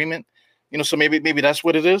current agreement. You know, so maybe that's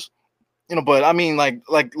what it is. You know, but I mean, like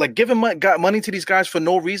giving money to these guys for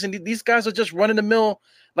no reason. These guys are just running the mill.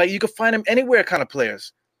 Like you could find them anywhere, kind of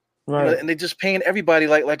players. Right. You know, and they're just paying everybody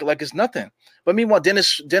like it's nothing. But meanwhile,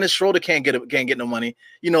 Dennis Schroeder can't get no money.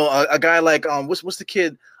 You know, a guy like what's the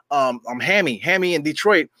kid Hammy in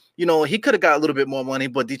Detroit. You know, he could have got a little bit more money,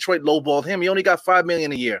 but Detroit lowballed him. He only got $5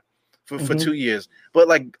 million a year for 2 years. But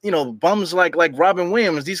like, you know, bums like Robin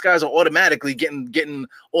Williams, these guys are automatically getting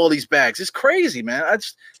all these bags. It's crazy, man. I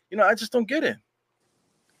just don't get it.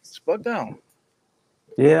 It's bugged out.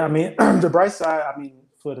 Yeah, I mean, the bright side, I mean,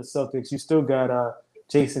 for the Celtics, you still got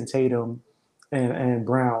Jason Tatum and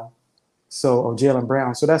Brown, or Jaylen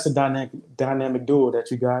Brown. So that's a dynamic duo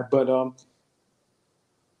that you got. But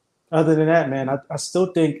other than that, man, I still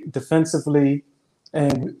think defensively,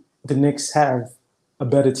 and the Knicks have a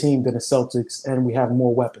better team than the Celtics, and we have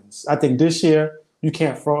more weapons. I think this year you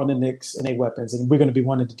can't front on the Knicks and their weapons, and we're going to be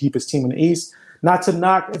one of the deepest team in the East. Not to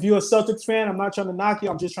knock, if you're a Celtics fan, I'm not trying to knock you.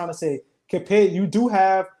 I'm just trying to say, you do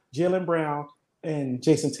have Jaylen Brown and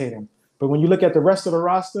Jason Tatum. But when you look at the rest of the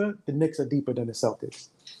roster, the Knicks are deeper than the Celtics.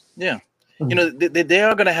 Yeah. You know, they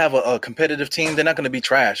are going to have a competitive team. They're not going to be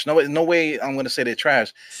trash. No way I'm going to say they're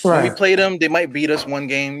trash. Right. When we play them, they might beat us one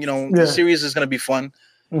game. You know, the series is going to be fun.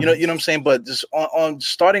 You know what I'm saying? But just on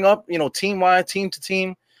starting up, you know, team-wide, team to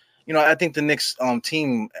team, you know, I think the Knicks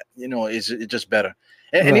team, you know, is just better.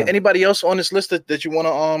 And anybody else on this list that you want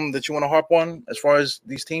to harp on as far as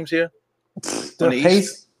these teams here?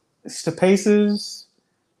 The Pacers,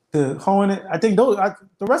 the Hornets. I think the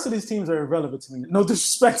rest of these teams are irrelevant to me. No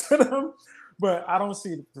disrespect to them, but I don't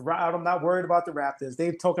see. I'm not worried about the Raptors.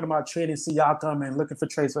 They're talking about trading Siakam and looking for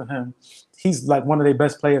trades for him. He's like one of their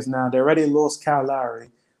best players now. They already lost Kyle Lowry,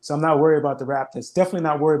 so I'm not worried about the Raptors. Definitely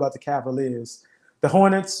not worried about the Cavaliers. The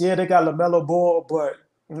Hornets, they got LaMelo Ball, but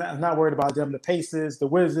I'm not worried about them. The Pacers, the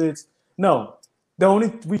Wizards, no.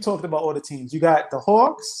 we talked about all the teams. You got the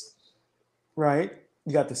Hawks, right?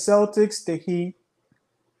 You got the Celtics, the Heat,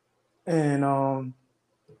 and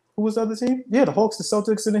who was the other team? Yeah, the Hawks, the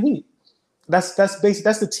Celtics, and the Heat. That's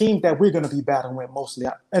the team that we're going to be battling with mostly,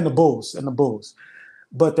 and the Bulls.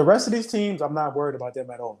 But the rest of these teams, I'm not worried about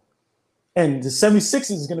them at all. And the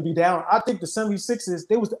 76ers is going to be down. I think the 76ers,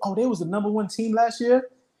 they was the number one team last year.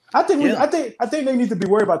 I think they need to be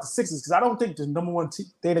worried about the Sixers because I don't think the number one team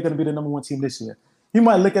they're going to be the number one team this year. You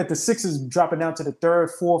might look at the Sixers dropping down to the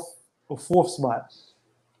third, fourth spot.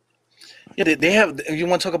 Yeah, they have. If you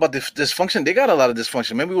want to talk about dysfunction, they got a lot of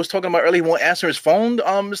dysfunction. Maybe we was talking about earlier. He won't answer his phone,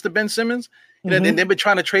 Mr. Ben Simmons. You know, they've been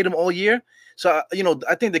trying to trade him all year. So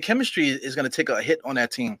I think the chemistry is going to take a hit on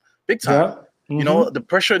that team big time. Yeah. You know, the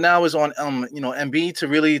pressure now is on Embiid to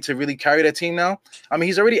really carry that team now. I mean,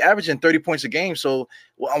 he's already averaging 30 points a game. So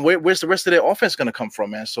where's the rest of their offense going to come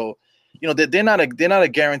from, man? So, they're not a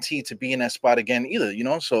guarantee to be in that spot again either,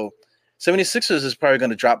 So 76ers is probably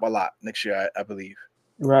going to drop a lot next year, I believe.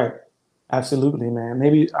 Right. Absolutely, man.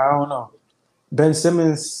 Maybe, I don't know. Ben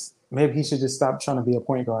Simmons, maybe he should just stop trying to be a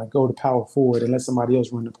point guard, go to power forward and let somebody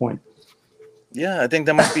else run the point. Yeah, I think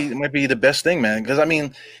that might be the best thing, man. Because I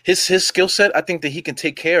mean, his skill set, I think that he can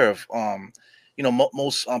take care of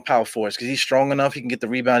most power forwards because he's strong enough. He can get the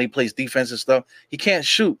rebound. He plays defense and stuff. He can't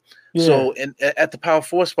shoot. Yeah. So at the power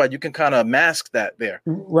forward spot, you can kind of mask that there,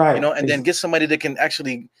 right? And then get somebody that can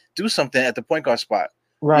actually do something at the point guard spot,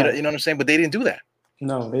 right? You know what I'm saying? But they didn't do that.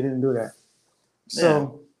 No, they didn't do that.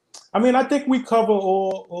 So, yeah. I mean, I think we cover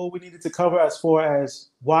all we needed to cover as far as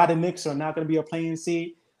why the Knicks are not going to be a playing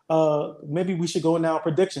seed. Maybe we should go now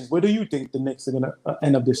predictions. Where do you think the Knicks are going to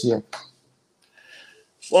end up this year?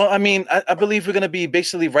 Well, I mean, I believe we're going to be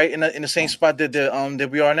basically right in the same spot that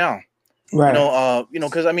we are now. Right.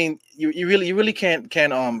 Because I mean, you really can't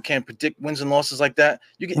predict wins and losses like that.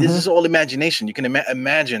 This is all imagination. You can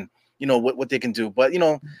imagine, what they can do. But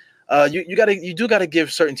you do gotta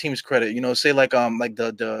give certain teams credit. Say like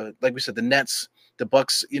we said, the Nets, the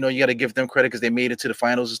Bucks. You got to give them credit because they made it to the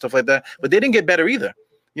finals and stuff like that. But they didn't get better either.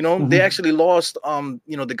 They actually lost.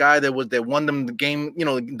 The guy that won them the game.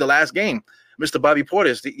 The last game, Mr. Bobby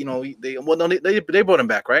Portis. They brought him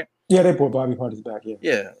back, right? Yeah, they brought Bobby Portis back. Yeah.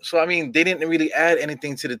 Yeah. So I mean, they didn't really add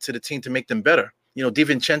anything to the team to make them better.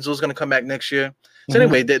 DiVincenzo is going to come back next year. So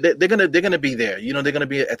anyway, they're gonna be there. They're gonna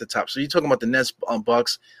be at the top. So you're talking about the Nets,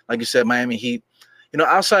 Bucks, like you said, Miami Heat.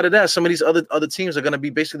 Outside of that, some of these other teams are gonna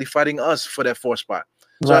be basically fighting us for that 4th spot.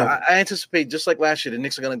 So right. I anticipate, just like last year, the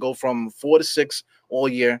Knicks are gonna go from 4 to 6 all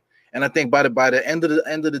year. And I think by the end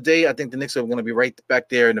of the day, I think the Knicks are gonna be right back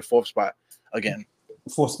there in the 4th spot again.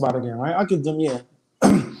 4th spot again, right? I'll give them, yeah.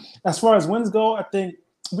 As far as wins go, I think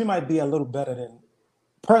we might be a little better than.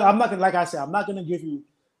 I'm not gonna give you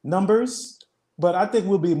numbers. But I think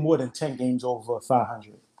we'll be more than 10 games over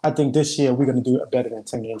 500. I think this year we're going to do better than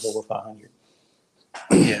 10 games over 500.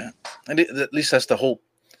 Yeah, and at least that's the hope.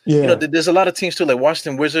 Yeah, there's a lot of teams too, like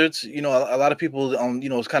Washington Wizards. A lot of people,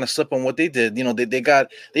 kind of slip on what they did. They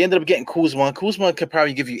ended up getting Kuzma. Kuzma could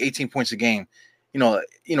probably give you 18 points a game.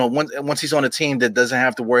 Once he's on a team that doesn't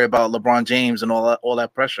have to worry about LeBron James and all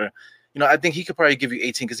that pressure. I think he could probably give you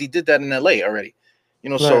 18 because he did that in LA already.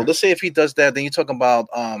 Right. So let's say if he does that, then you're talking about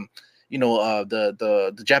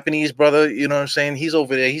the Japanese brother, what I'm saying? He's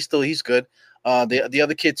over there. He's good. The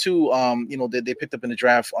other kid too, they picked up in the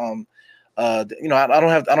draft. I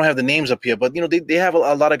don't have the names up here, but they have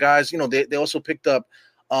a lot of guys. They also picked up,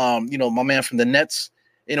 my man from the Nets.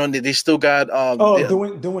 They still got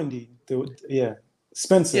Dinwiddie. Yeah,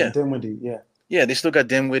 Spencer. Yeah. Dinwiddie. Yeah. Yeah, they still got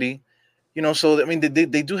Dinwiddie. So I mean,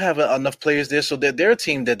 they do have enough players there, so they're a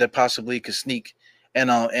team that possibly could sneak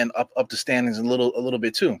and up the standings a little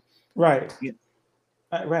bit too. Right. Yeah.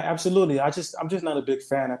 Right. Absolutely. I'm just not a big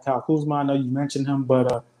fan of Kyle Kuzma. I know you mentioned him,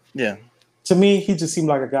 but yeah, to me, he just seemed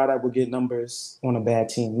like a guy that would get numbers on a bad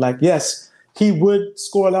team. Like, yes, he would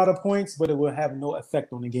score a lot of points, but it would have no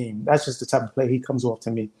effect on the game. That's just the type of play he comes off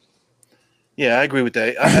to me. Yeah, I agree with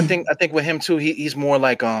that. I think with him too, he's more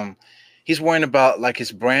like he's worrying about like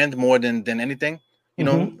his brand more than anything.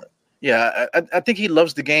 Yeah, I think he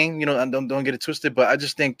loves the game. And don't get it twisted, but I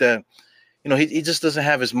just think that. He just doesn't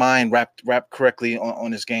have his mind wrapped correctly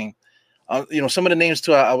on his game. Some of the names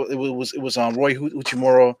too. It was Roy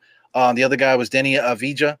Hachimura. The other guy was Denny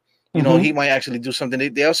Avdija. He might actually do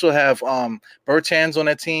something. They also have Bertans on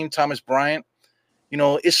that team. Thomas Bryant.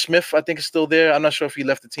 Ish Smith, I think, is still there. I'm not sure if he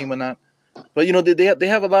left the team or not. But they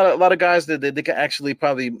have a lot of guys that they can actually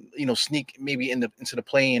probably sneak maybe into the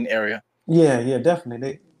play-in area. Yeah,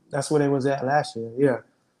 definitely. That's where they was at last year. Yeah.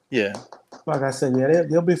 Yeah. Like I said, yeah,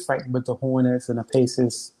 they'll be fighting with the Hornets and the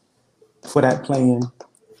Pacers for that play-in.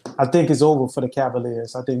 I think it's over for the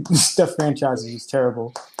Cavaliers. I think the franchise is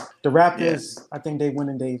terrible. The Raptors, I think they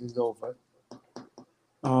winning days is over.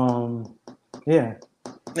 Yeah.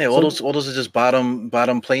 Yeah, all those are just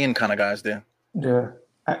bottom playing kind of guys there. Yeah,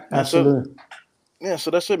 absolutely.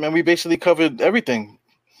 So that's it, man. We basically covered everything.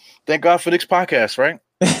 Thank God for Knicks podcast, right?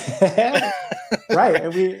 Right,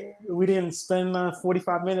 and we didn't spend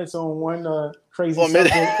 45 minutes on one crazy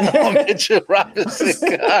subject. On Mitchell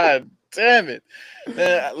Robinson. God damn it.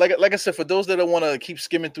 Like I said, for those that don't want to keep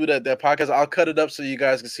skimming through that podcast, I'll cut it up so you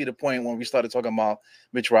guys can see the point when we started talking about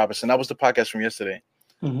Mitch Robinson. That was the podcast from yesterday.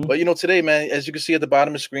 Mm-hmm. But today, man, as you can see at the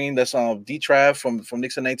bottom of the screen, that's D Trav from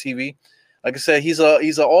Knicks at Night TV. Like I said, he's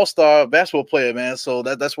an all-star basketball player, man. So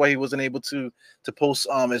that's why he wasn't able to post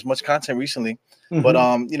as much content recently. Mm-hmm. But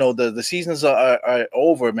the seasons are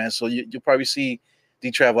over, man. So you'll probably see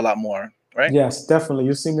D Trav a lot more, right? Yes, definitely.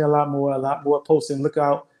 You'll see me a lot more posting. Look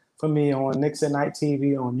out for me on Knicks at Night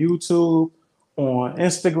TV on YouTube, on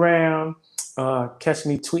Instagram. Catch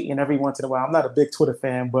me tweeting every once in a while. I'm not a big Twitter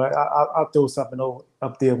fan, but I'll throw something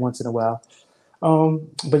up there once in a while.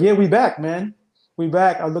 But yeah, we back, man. We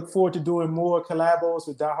back. I look forward to doing more collabos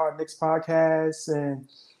with Die Hard Knicks podcasts and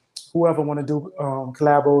whoever want to do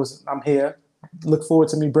collabos. I'm here. Look forward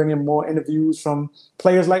to me bringing more interviews from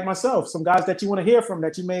players like myself, some guys that you want to hear from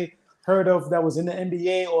that you may heard of that was in the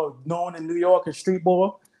NBA or known in New York or street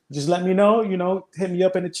ball. Just let me know. Hit me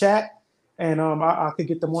up in the chat, and I could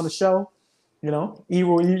get them on the show.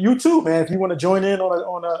 You too, man. If you want to join in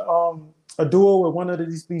on a duo with one of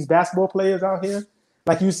these basketball players out here,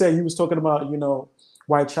 like you said, you was talking about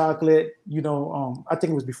White Chocolate. I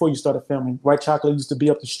think it was before you started filming. White Chocolate used to be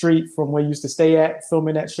up the street from where you used to stay at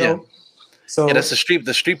filming that show. Yeah. So that's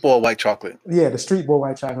the street ball White Chocolate. Yeah, the street ball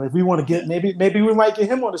White Chocolate. If we want to get maybe we might get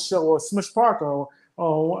him on the show or Smush Parker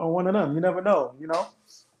or one of them. You never know.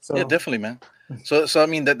 So yeah, definitely, man. So I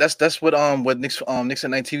mean that's what Knicks at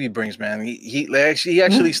Night TV brings, man. He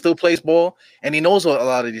actually still plays ball and he knows a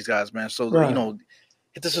lot of these guys, man. So right.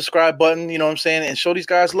 Hit the subscribe button, you know what I'm saying, and show these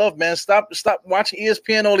guys love, man. Stop watching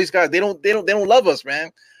ESPN. All these guys, they don't love us, man.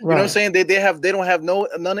 Right. You know what I'm saying? They don't have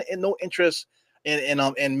no interest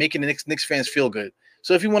in making the Knicks fans feel good.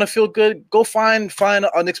 So if you want to feel good, go find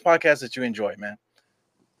a Knicks podcast that you enjoy, man.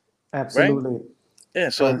 Absolutely. Right? Yeah,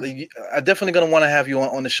 so I'm definitely gonna want to have you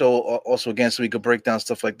on the show also again, so we could break down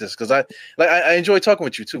stuff like this because I enjoy talking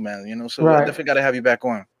with you too, man. So I definitely got to have you back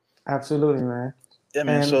on. Absolutely, man. Yeah,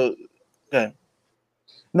 man. So yeah.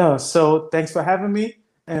 No, so thanks for having me,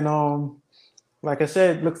 and like I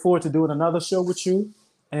said, look forward to doing another show with you.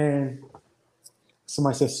 And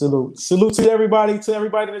somebody said salute to everybody in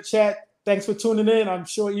the chat. Thanks for tuning in. I'm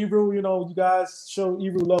sure Ebru, you guys show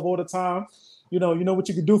Ebru love all the time. You know what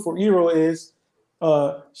you can do for Ebru is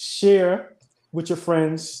share with your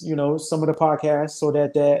friends, some of the podcasts so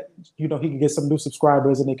that he can get some new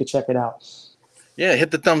subscribers and they can check it out. Yeah,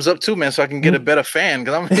 hit the thumbs up too, man, so I can get a better fan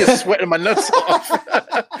because I'm here sweating my nuts off.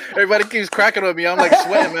 Everybody keeps cracking on me. I'm like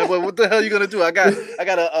sweating, man. What the hell are you gonna do? I got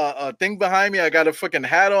a thing behind me. I got a freaking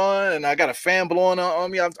hat on, and I got a fan blowing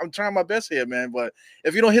on me. I'm trying my best here, man. But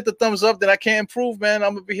if you don't hit the thumbs up, then I can't improve, man.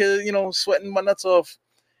 I'm gonna be here, sweating my nuts off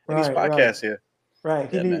in these podcasts here.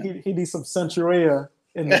 Right. He needs some central air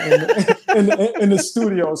in the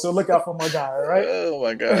studio. So look out for my guy. Right. Oh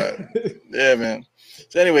my God. Yeah, man.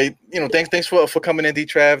 So anyway, thanks for coming in, D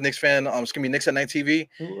Trav, Knicks fan. It's gonna be Knicks at Night TV,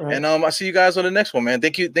 right. And I'll see you guys on the next one, man.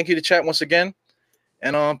 Thank you to chat once again,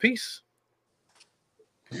 and peace.